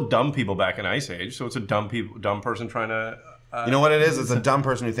 There's still dumb people back in Ice Age, so it's a dumb person trying to. You know what it is? It's a dumb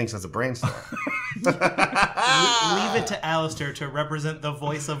person who thinks it's a brainstorm. Leave it to Alastair to represent the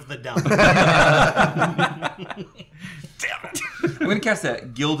voice of the dumb. Damn it! I'm going to cast a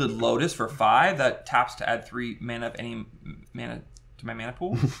Gilded Lotus for 5 that taps to add 3 mana of any mana to my mana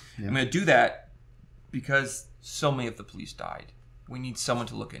pool. I'm going to do that because so many of the police died. We need someone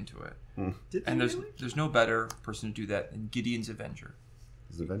to look into it. Did And they there's really? there's no better person to do that than Gideon's Avenger.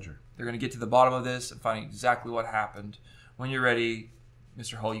 This is Avenger. They're going to get to the bottom of this and find exactly what happened. When you're ready,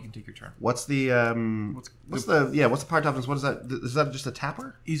 Mr. Hull, you can take your turn. What's the what's the part toughness? What is that? Is that just a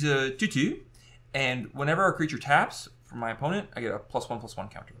tapper? He's a 2/2, and whenever a creature taps from my opponent, I get a +1/+1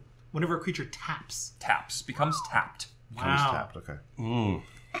 counter. Whenever a creature taps. Taps. Becomes tapped. Comes Wow. tapped. Okay.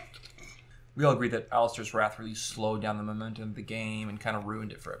 We all agree that Alastair's Wrath really slowed down the momentum of the game and kind of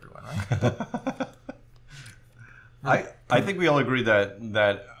ruined it for everyone, right? I think we all agree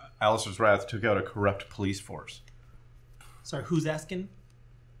that Alastair's Wrath took out a corrupt police force. Sorry, who's asking?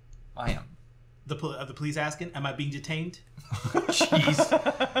 I am. The police asking? Am I being detained? Jeez.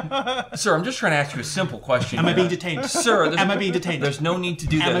 Sir, I'm just trying to ask you a simple question. Am I here. being detained? Sir, Am I being detained? There's no need to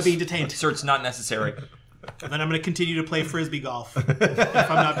do this. Am I being detained? Sir, it's not necessary. Then I'm going to continue to play frisbee golf if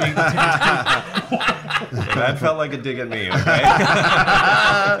I'm not being detained. That felt like a dig at me, okay?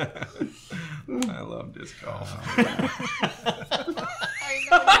 I love disc golf.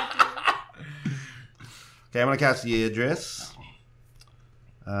 Okay, I'm gonna cast Yidris.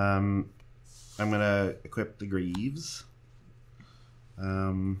 I'm gonna equip the Greaves.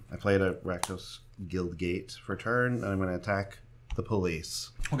 I played a Rakdos Guild Gate for turn, and I'm gonna attack the police.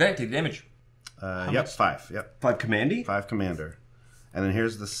 Okay, take the damage. Yep, 5. Yep, 5 commandy? 5 commander. And then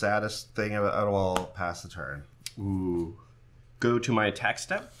here's the saddest thing out of all: pass the turn. Ooh. Go to my attack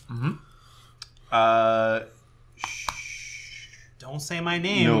step. Don't say my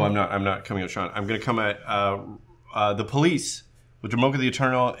name. No, I'm not coming at Sean. I'm going to come at the police with Remoke of the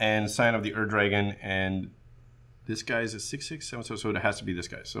Eternal and Sign of the Ur-Dragon. And this guy's a 6/6, 7/7, so it has to be this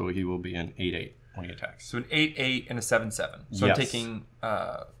guy. So he will be an 8/8 when he attacks. So an 8/8 and a 7/7. So Yes. I'm taking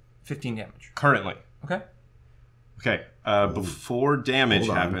 15 damage. Currently. Okay. Okay. Before damage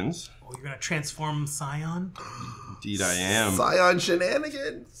Hold on. happens, Oh, you're going to transform Scion? indeed I am. Scion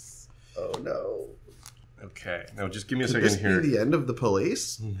shenanigans. Oh no! Okay. Now just give me a Could second this here. be the end of the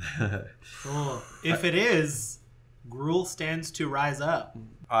police? Cool. If it is, Gruul stands to rise up.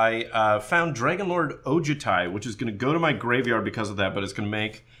 I found Dragonlord Ojutai, which is going to go to my graveyard because of that, but it's going to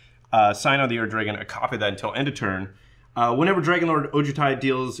make Sign of the Ur-Dragon a copy of that until end of turn. Whenever Dragonlord Ojutai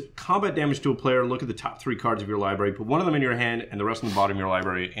deals combat damage to a player, look at the top 3 cards of your library, put one of them in your hand, and the rest in the bottom of your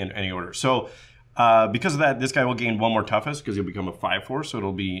library in any order. So, because of that, this guy will gain 1 more toughness because he'll become a 5/4, so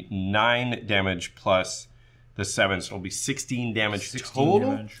it'll be 9 damage plus the 7, so it'll be 16 damage 16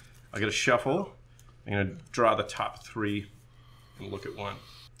 total. damage. I get a shuffle. I'm going to draw the top 3 and look at one.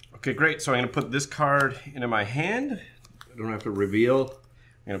 Okay, great. So I'm going to put this card into my hand. I don't have to reveal.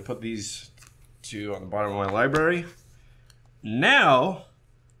 I'm going to put these 2 on the bottom of my library. Now,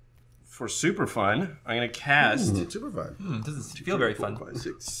 for super fun, I'm going to cast Super fun. Doesn't feel very fun. 5,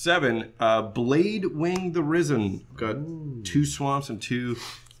 6, 7. Blade Wing the Risen. Got 2 swamps and 2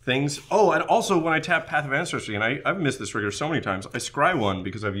 things. Oh, and also when I tap Path of Ancestry, and I've missed this trigger so many times, I scry 1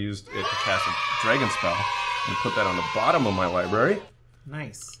 because I've used it to cast a dragon spell and put that on the bottom of my library.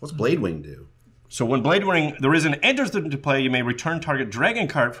 Nice. What's Blade Wing do? So when Blade Wing the Risen enters into play, you may return target dragon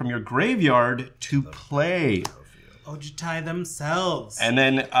card from your graveyard to play. Ojutai themselves. And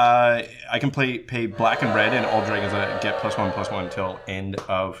then I can pay black and red, and all dragons get +1/+1 until end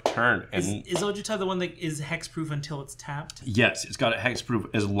of turn. And Is Ojutai the one that is hexproof until it's tapped? yes, it's got a hexproof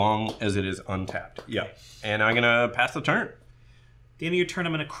as long as it is untapped. Yeah. And I'm gonna pass the turn. At the end of your turn,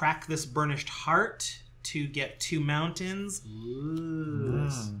 I'm going to crack this Burnished Heart to get 2 mountains. Ooh.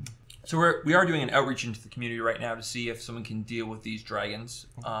 So we are doing an outreach into the community right now to see if someone can deal with these dragons.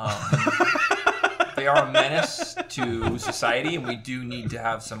 They are a menace to society, and we do need to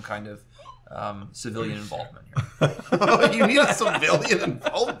have some kind of civilian involvement here. You need a civilian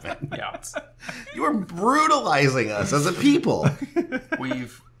involvement. Yeah, You are brutalizing us as a people.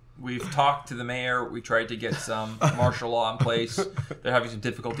 we've talked to the mayor. We tried to get some martial law in place. They're having some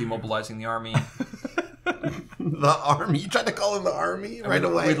difficulty mobilizing the army. The army. You tried to call in the army right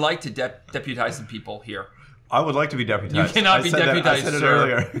away. We'd like to deputize some people here. I would like to be deputized. You cannot be I said deputized, it sir.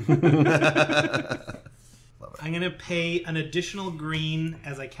 earlier. I'm going to pay an additional green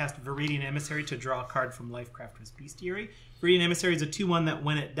as I cast Viridian Emissary to draw a card from Lifecrafter's Bestiary. Viridian Emissary is a 2/1 that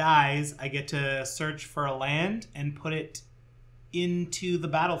when it dies, I get to search for a land and put it into the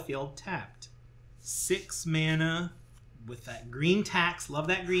battlefield tapped. 6 mana with that green tax, love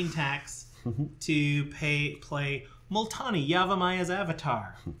that green tax, to play Multani, Yavamaya's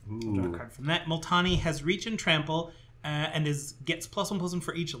Avatar. I'll draw a card from that. Multani has reach and trample, and gets +1/+1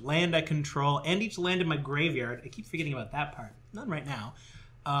 for each land I control and each land in my graveyard. I keep forgetting about that part. None right now.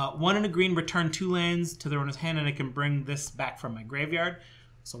 1 and a green, return 2 lands to their owner's hand, and I can bring this back from my graveyard.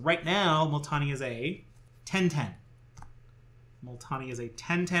 So right now, Multani is a 10/10. Multani is a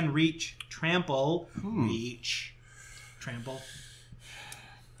 10/10 reach, trample, reach, trample.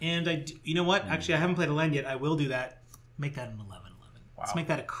 And you know what? Actually, I haven't played a land yet. I will do that. Make that an 11/11. Wow. Let's make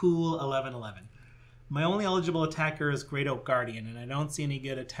that a cool 11/11. My only eligible attacker is Great Oak Guardian, and I don't see any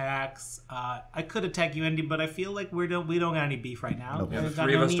good attacks. I could attack you, Andy, but I feel like we don't got any beef right now. Yeah, the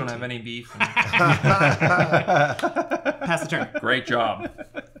three of us don't have any beef. Pass the turn. Great job.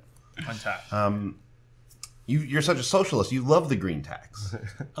 Untap. You're such a socialist. You love the green tax.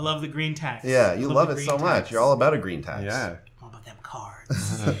 I love the green tax. Yeah, you love it so much. You're all about a green tax. Yeah. All about them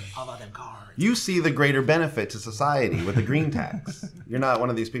cards. All about them cards. You see the greater benefit to society with the green tax. You're not one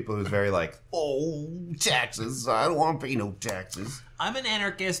of these people who's very like, oh, taxes. I don't want to pay no taxes. I'm an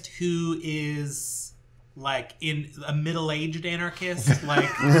anarchist who is like in a middle-aged anarchist. Like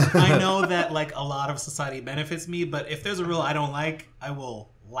I know that like a lot of society benefits me, but if there's a rule I don't like, I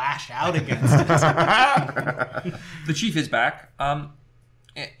will lash out against it. The chief is back.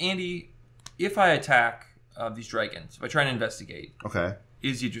 Andy, if I attack these dragons, if I try and investigate, Okay.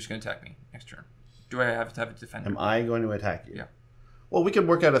 is Yidris going to attack me next turn? Do I have to have it defend him? Am I going to attack you? Yeah. Well, we could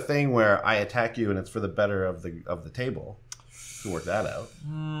work out a thing where I attack you and it's for the better of the table. To work that out.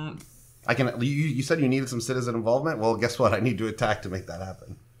 I can. You said you needed some citizen involvement. Well, guess what? I need to attack to make that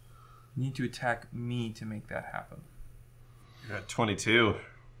happen. You need to attack me to make that happen. You're at 22.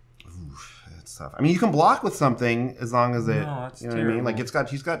 Oof, that's tough. I mean, you can block with something as long as it. No, that's you know what I mean? Like terrible.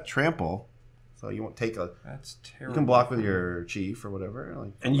 he's got trample, so you won't take a. That's terrible. You can block with your chief or whatever.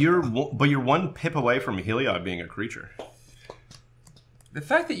 Like, And you're one pip away from Heliod being a creature. The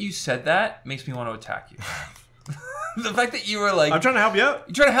fact that you said that makes me want to attack you. The fact that you were like, I'm trying to help you out.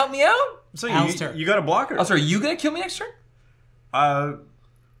 you trying to help me out? So Alastair. you got a blocker. Oh, sorry, are you going to kill me next turn? Oh,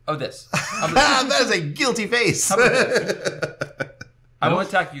 this. that is a guilty face. I won't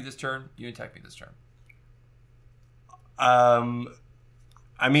attack you this turn. You attack me this turn. I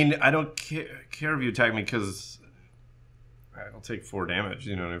mean, I don't care if you attack me because I'll take 4 damage.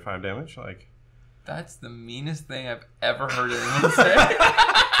 You know, 5 damage. Like That's the meanest thing I've ever heard anyone say.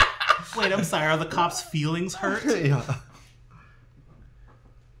 Wait, I'm sorry. Are the cops' feelings hurt? Yeah.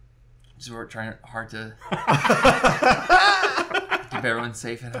 So we're trying hard to keep everyone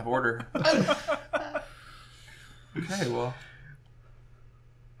safe and have order. Okay, well,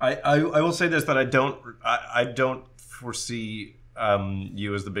 I will say this, that I don't foresee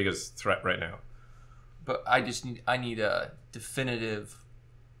you as the biggest threat right now. but I need a definitive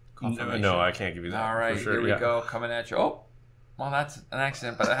confirmation. No, I can't give you that. All right, for sure. here we Yeah. go, coming at you. Oh, well, that's an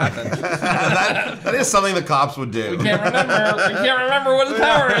accident, but it happened. that is something the cops would do. We can't remember what his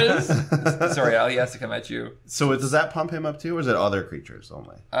power is. Sorry, Al, he has to come at you. So does that pump him up too, or is it other creatures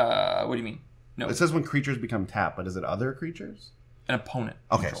only? What do you mean? No, It says when creatures become tapped, but is it other creatures? an opponent.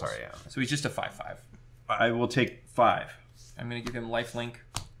 Okay, controls. sorry, yeah. So he's just a 5/5. I will take 5. I'm gonna give him lifelink.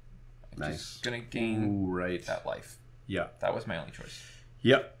 I'm Nice. just gonna gain Ooh, right. that life. Yeah. That was my only choice.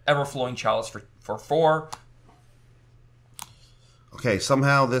 Yep. Ever-flowing chalice for 4. Okay,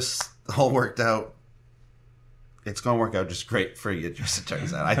 somehow this all worked out. It's going to work out just great for you, just it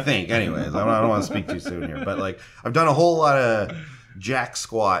turns out. I think, anyways. I don't want to speak too soon here. But, like, I've done a whole lot of jack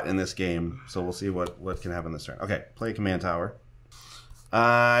squat in this game, so we'll see what can happen this turn. Okay, play command tower.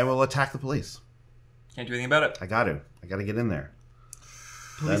 I will attack the police. Can't do anything about it. I got to get in there.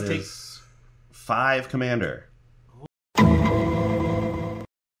 Please That take. is 5 commander.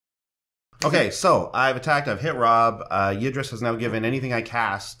 Okay, so I've attacked. I've hit Rob. Yidris has now given anything I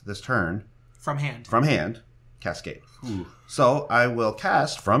cast this turn From hand. from hand, cascade. So I will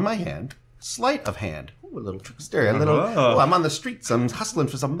cast from my hand, sleight of hand. Ooh, a little trickster, a little. Oh. Oh, I'm on the streets. I'm hustling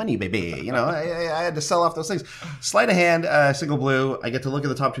for some money, baby. You know, I had to sell off those things. Sleight of hand, single blue. I get to look at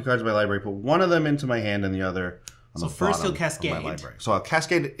the top 2 cards of my library, put one of them into my hand and the other on So the first bottom you'll of cascade. my library. So I'll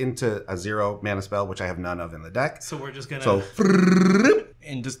cascade into a 0 mana spell, which I have none of in the deck. So we're just gonna. So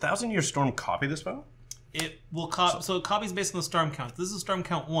And does Thousand Year Storm copy the spell? it will copy. So it copies based on the storm count. This is storm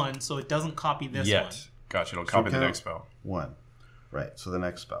count 1, so it doesn't copy this one. Gotcha. It'll copy the count next spell. 1. Right. So the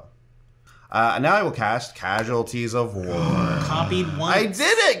next spell. Now I will cast Casualties of War. Copied once. I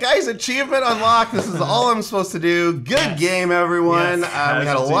did it, guys! Achievement unlocked. This is all I'm supposed to do. Good game, everyone. Yes. We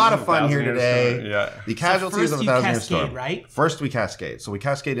had a lot of fun here Thousand Year today. Storm. Yeah. The Casualties first of a you 1,000 Year cascade, Storm. right? First we cascade. So we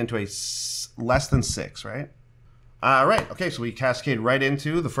cascade into a less than 6, right? Right. Okay, so we cascade right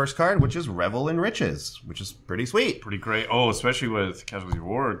into the first card, which is Revel in Riches, which is pretty sweet. Pretty great. Oh, especially with Casualties of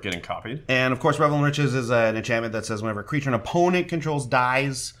War getting copied. And of course, Revel in Riches is an enchantment that says whenever a creature an opponent controls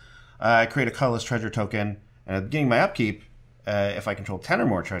dies, create a colorless treasure token. And at the beginning of my upkeep, if I control 10 or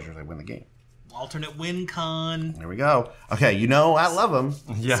more treasures, I win the game. Alternate win con. There we go. Okay, you know I love them.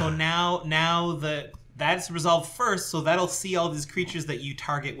 Yeah. So now that That's resolved first, so that'll see all these creatures that you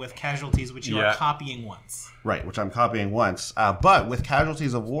target with casualties, which you are copying once. Right, which I'm copying once. But with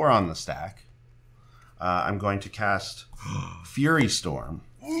Casualties of War on the stack, I'm going to cast Fury Storm.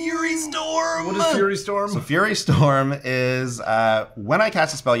 Fury Storm! What is Fury Storm? So Fury Storm is when I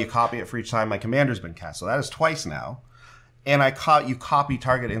cast a spell, you copy it for each time my commander's been cast. So that is twice now. And you copy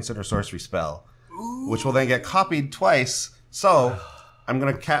target instant or sorcery spell, which will then get copied twice. So I'm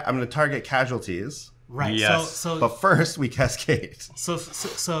gonna target casualties. Right. Yes. But first we cascade. So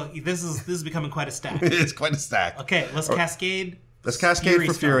this is becoming quite a stack. It's quite a stack. Okay, let's cascade. Let's cascade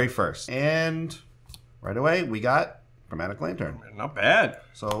for Storm. Fury first. And right away we got Chromatic Lantern. Not bad.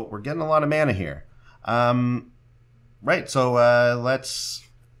 So we're getting a lot of mana here. Right. So let's.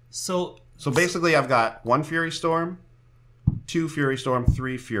 So basically, I've got 1 Fury Storm, 2 Fury Storm,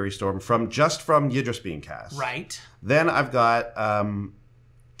 3 Fury Storm from Yidris being cast. Right. Then I've got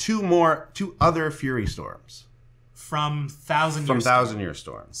 2 other Fury Storms from Thousand Year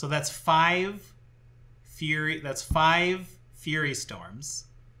Storms. So that's 5 Fury. That's 5 Fury Storms.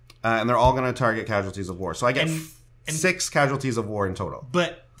 And they're all going to target Casualties of War. So I get 6 Casualties of War in total.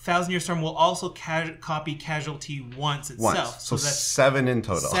 But Thousand Year Storm will also copy Casualty once itself. So that's 7 in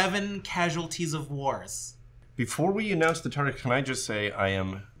total. 7 Casualties of Wars. Before we announce the target, can I just say I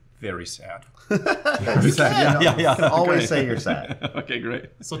am very sad? Yeah. You can always say you're sad. Okay, great.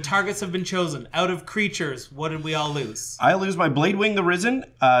 So targets have been chosen. Out of creatures, what did we all lose? I lose my Bladewing the Risen,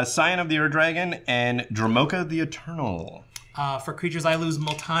 Scion of the Ur Dragon, and Dromoka the Eternal. For creatures, I lose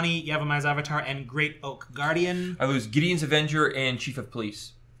Multani, Yavimai's Avatar, and Great Oak Guardian. I lose Gideon's Avenger and Chief of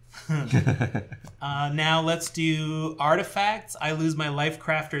Police. Now let's do artifacts. I lose my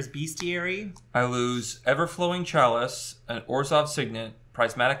Lifecrafter's Bestiary. I lose Everflowing Chalice, an Orzhov Signet,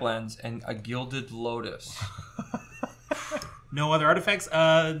 Prismatic Lens, and a Gilded Lotus. No other artifacts.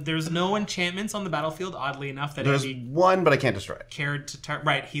 There's no enchantments on the battlefield, oddly enough. There's one, but I can't destroy it. Cared to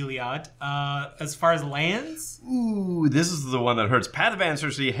right, Heliod. As far as lands, Ooh, this is the one that hurts. Path of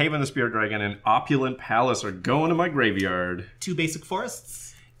Ancestry, Haven the Spirit Dragon, and Opulent Palace are going to my graveyard. 2 basic forests.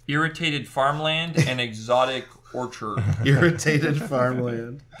 Irritated Farmland and Exotic Orchard. Irritated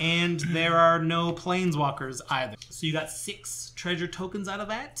Farmland. And there are no Planeswalkers either. So you got 6 treasure tokens out of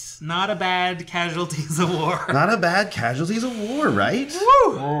that. Not a bad Casualties of War. Not a bad Casualties of War, right?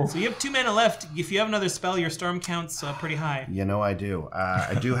 Woo! So you have 2 mana left. If you have another spell, your storm counts pretty high. You know I do.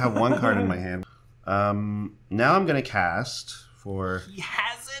 I do have 1 card in my hand. Now I'm going to cast for... He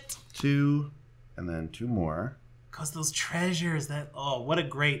has it! 2, and then 2 more. Because those treasures, what a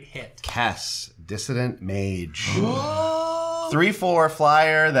great hit. Kess, Dissident Mage. 3/4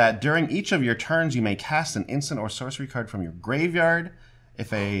 flyer that during each of your turns you may cast an instant or sorcery card from your graveyard.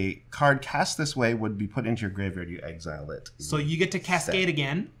 If a card cast this way would be put into your graveyard, you exile it. So you get to cascade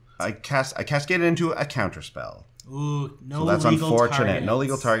again. I cascade it into a counterspell. Ooh, no so that's legal unfortunate. targets. No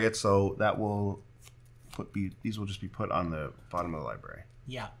legal targets, so that will these will just be put on the bottom of the library.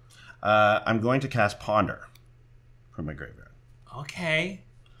 Yeah. I'm going to cast Ponder from my graveyard. Okay.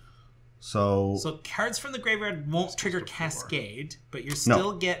 So cards from the graveyard won't trigger Cascade, but you're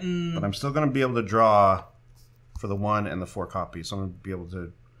still getting... But I'm still going to be able to draw for the 1 and the 4 copies. So I'm going to be able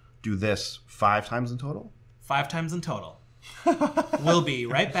to do this 5 times in total? 5 times in total. We'll be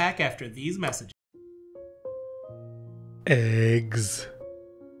right back after these messages. Eggs.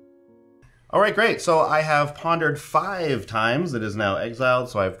 All right, great. So I have pondered 5 times. It is now exiled,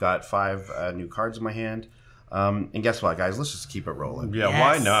 so I've got 5 new cards in my hand. And guess what, guys? Let's just keep it rolling. Yeah, Yes.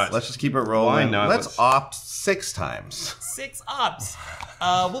 why not? Let's just keep it rolling. Why not? Let's opt 6 times. 6 ops.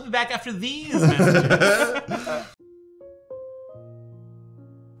 We'll be back after these messages.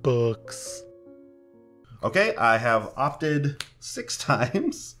 Books. Okay, I have opted 6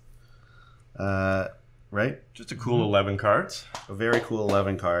 times. Right? Just a cool 11 cards. A very cool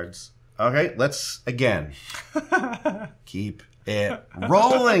 11 cards. Okay, let's, again, keep it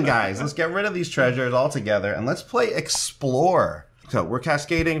rolling, guys. Let's get rid of these treasures altogether, and let's play Explore. So we're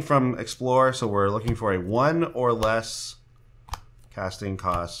cascading from Explore, so we're looking for a 1 or less casting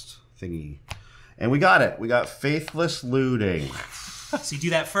cost thingy. And we got it. We got Faithless Looting. So you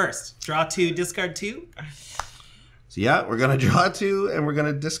do that first. Draw 2, discard 2. So yeah, we're going to draw 2, and we're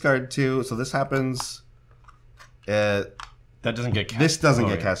going to discard 2. So this happens... That doesn't get cast. This doesn't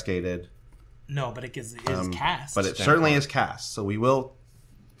get cascaded. No, but it is cast. But it certainly is cast. So we will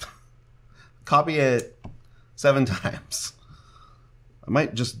copy it 7 times. I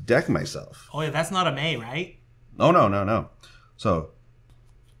might just deck myself. Oh, yeah, that's not a May, right? Oh, no. So,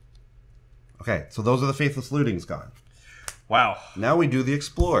 okay. So those are the Faithless Lootings gone. Wow. Now we do the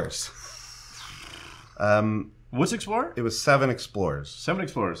Explorers. What's Explorer? It was 7 explorers. 7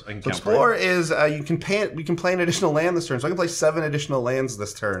 explorers. I can So count. Explorer is we can play an additional land this turn. So I can play 7 additional lands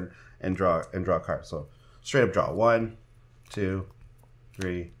this turn and draw cards. So straight up draw 1, 2,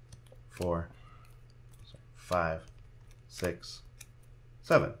 3, 4, 5, 6,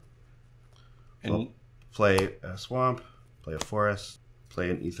 7. And We'll play a swamp, play a forest, play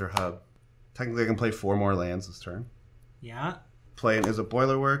an ether hub. Technically, I can play 4 more lands this turn. Yeah. Play an Is It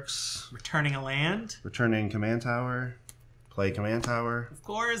Boilerworks, Returning a land. returning command tower, play command tower. Of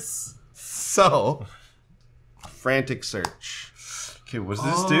course. So, Frantic Search. okay, what's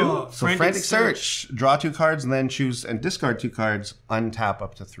this do? So Frantic Search, draw 2 cards and then choose and discard 2 cards, untap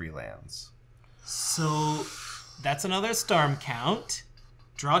up to 3 lands. So that's another storm count.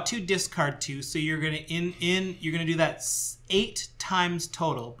 Draw 2, discard 2. So you're gonna you're gonna do that 8 times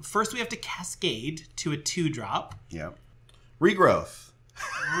total. First, we have to cascade to a 2-drop. Yep. Regrowth.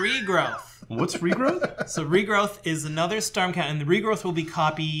 Regrowth. What's regrowth? So regrowth is another storm count, and the regrowth will be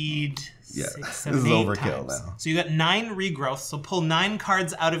copied Yeah, 6, this 7, is 8 overkill times. now. So you got 9 regrowths. So pull 9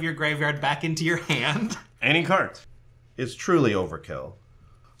 cards out of your graveyard back into your hand. Any cards. It's truly overkill.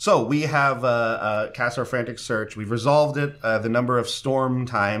 So we have cast our Frantic Search. We've resolved it. The number of storm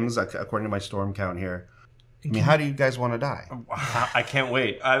times, according to my storm count here. I mean, how do you guys want to die? I can't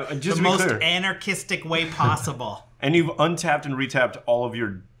wait. Just The to be most clear. anarchistic way possible. And you've untapped and retapped all of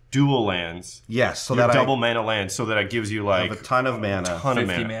your dual lands. Yes, so Your that double mana lands, so that it gives you I have like a ton of mana. 50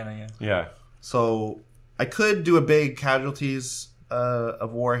 mana. mana, yeah. Yeah. So I could do a big Casualties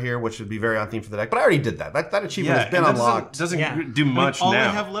of War here, which would be very on theme for the deck. But I already did that. That achievement has been and that unlocked. Doesn't Yeah. do much all now.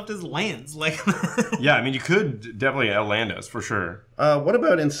 we have left is lands. Like, Yeah, I mean, you could definitely outland us for sure. What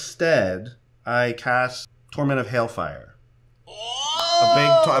about instead I cast Torment of Hailfire?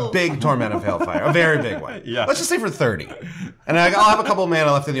 A big Torment of Hailfire. A very big one. Yeah. Let's just say for 30. And I'll have a couple of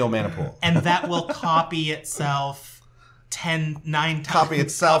mana left in the old mana pool. and that will copy itself 9 times. Copy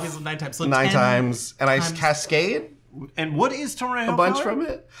itself Copies of 9 times. So 9 10 times. And I times- cascade And what is Torment a bunch from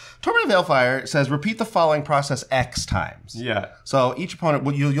it. Torment of Hailfire says repeat the following process X times. Yeah. So each opponent,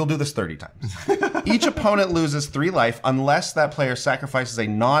 well, you'll do this 30 times. Each opponent loses 3 life unless that player sacrifices a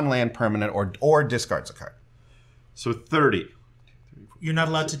non-land permanent or discards a card. So 30. You're not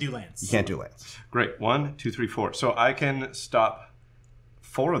allowed to do lands. You can't do lands. Great. 1, 2, 3, 4. So I can stop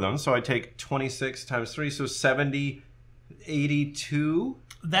 4 of them. So I take 26 times 3. So 70, 82.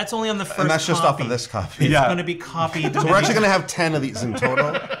 That's only on the first And that's just off copy. of this copy. It's Yeah. going to be copied. So we're actually going to have 10 of these in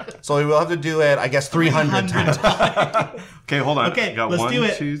total. So we will have to do it, I guess, 300 times. Okay, hold on. Okay, Got let's 1, do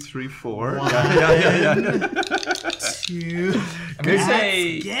it. 2, 3, 4. One, Yeah. 2. I'm going to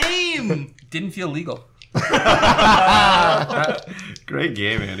say Game. didn't feel legal. Great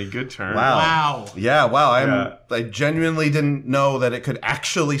game, Andy. Good turn. Wow. Yeah, wow. Yeah. I genuinely didn't know that it could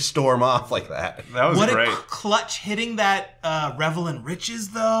actually storm off like that. That was What great. a clutch hitting that Revel in Riches,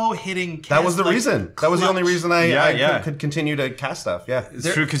 though. Hitting That was the reason. That was the only clutch. reason I Yeah. could continue to cast stuff. Yeah.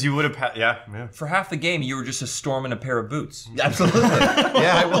 It's true, because you would have... Yeah. For half the game, you were just a storm in a pair of boots. Absolutely.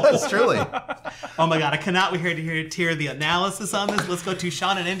 Yeah, I was, truly. Oh my god, I cannot wait to hear the analysis on this. Let's go to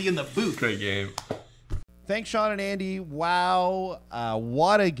Sean and Andy in the booth. Great game. Thanks, Sean and Andy. Wow.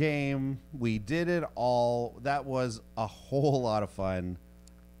 What a game. We did it all. That was a whole lot of fun.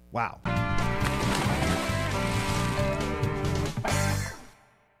 Wow.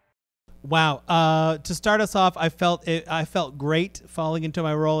 Wow. To start us off, I felt great falling into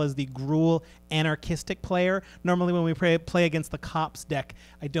my role as the Gruul anarchistic player. Normally when we play against the Cops deck,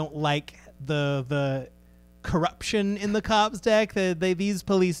 I don't like the corruption in the Cops deck. These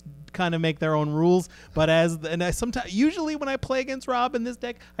police kind of make their own rules, but usually when I play against Rob in this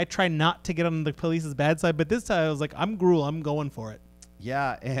deck, I try not to get on the police's bad side, but this time I was like, I'm Gruul, I'm going for it.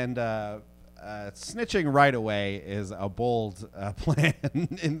 Yeah, and snitching right away is a bold plan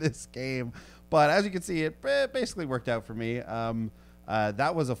in this game. But as you can see, it basically worked out for me.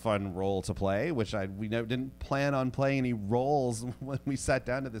 That was a fun role to play, which we didn't plan on playing any roles when we sat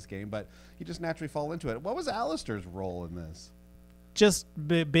down to this game, but you just naturally fall into it. What was Alastair's role in this? Just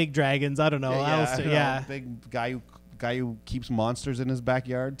big dragons. I don't know. Alastair, yeah. Big guy who keeps monsters in his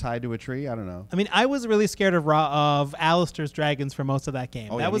backyard tied to a tree. I don't know. I mean, I was really scared of Alastair's dragons for most of that game.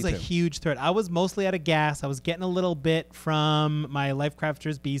 Oh, yeah, that was me a too. huge threat. I was mostly out of gas. I was getting a little bit from my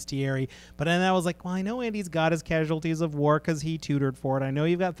Lifecrafter's Bestiary, but then I was like, well, I know Andy's got his Casualties of War because he tutored for it. I know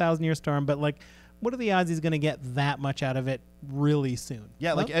you've got Thousand Year Storm, but like, what are the odds he's going to get that much out of it really soon?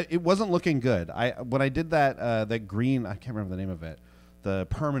 Yeah, Well, like it wasn't looking good. When I did that green, I can't remember the name of it, the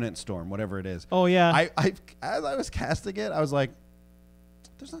permanent storm, whatever it is. oh yeah. As I was casting it, I was like,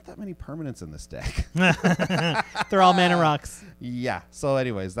 there's not that many permanents in this deck. They're all mana rocks. Yeah. So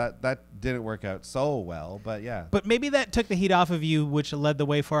anyways, that didn't work out so well, but yeah. But maybe that took the heat off of you, which led the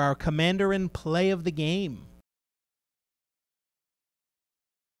way for our commander in play of the game.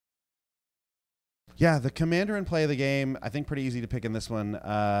 Yeah, the commander in play of the game, I think pretty easy to pick in this one.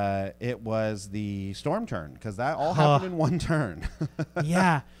 It was the Storm turn, because that all happened in one turn.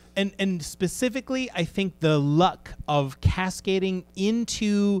 Yeah. And specifically, I think the luck of cascading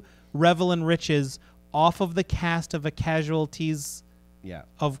into Revel in Riches off of the cast of a Casualties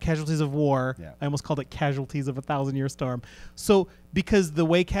of War. Yeah. I almost called it Casualties of a 1,000-Year Storm. So because the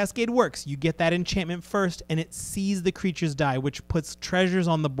way Cascade works, you get that enchantment first, and it sees the creatures die, which puts treasures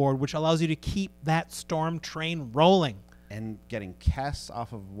on the board, which allows you to keep that storm train rolling. And getting Kess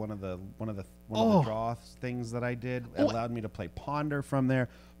off of one of the draw things that I did allowed me to play Ponder from there.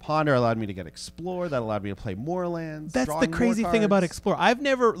 Ponder allowed me to get Explore. That allowed me to play more lands. That's the crazy thing about Explore. I've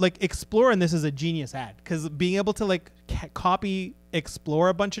never Explore, and this is a genius ad, because being able to copy Explore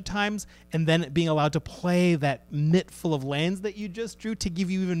a bunch of times and then being allowed to play that mitt full of lands that you just drew to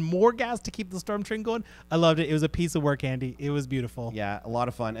give you even more gas to keep the storm train going. I loved it. It was a piece of work, Andy. It was beautiful. Yeah, a lot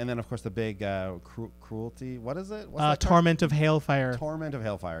of fun. And then of course the big cruelty. What is it? What's that Torment of Hailfire. Torment of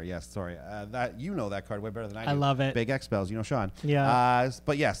Hailfire. Yes, sorry. That you know that card way better than I do. I love it. Big X spells. You know Sean. Yeah.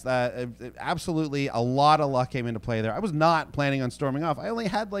 But yes, absolutely a lot of luck came into play there. I was not planning on storming off. I only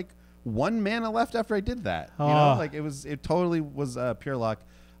had one mana left after I did that. You know, it totally was pure luck.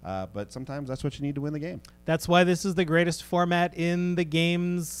 But sometimes that's what you need to win the game. That's why this is the greatest format in the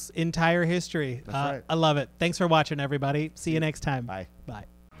game's entire history. That's right. I love it. Thanks for watching, everybody. See you next time. Bye. Bye.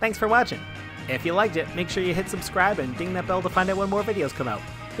 Thanks for watching. If you liked it, make sure you hit subscribe and ding that bell to find out when more videos come out.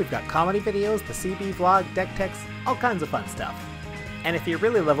 We've got comedy videos, the CB vlog, deck techs, all kinds of fun stuff. And if you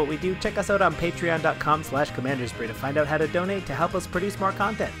really love what we do, check us out on patreon.com/commandersbrew to find out how to donate to help us produce more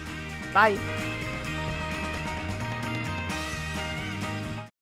content. Bye!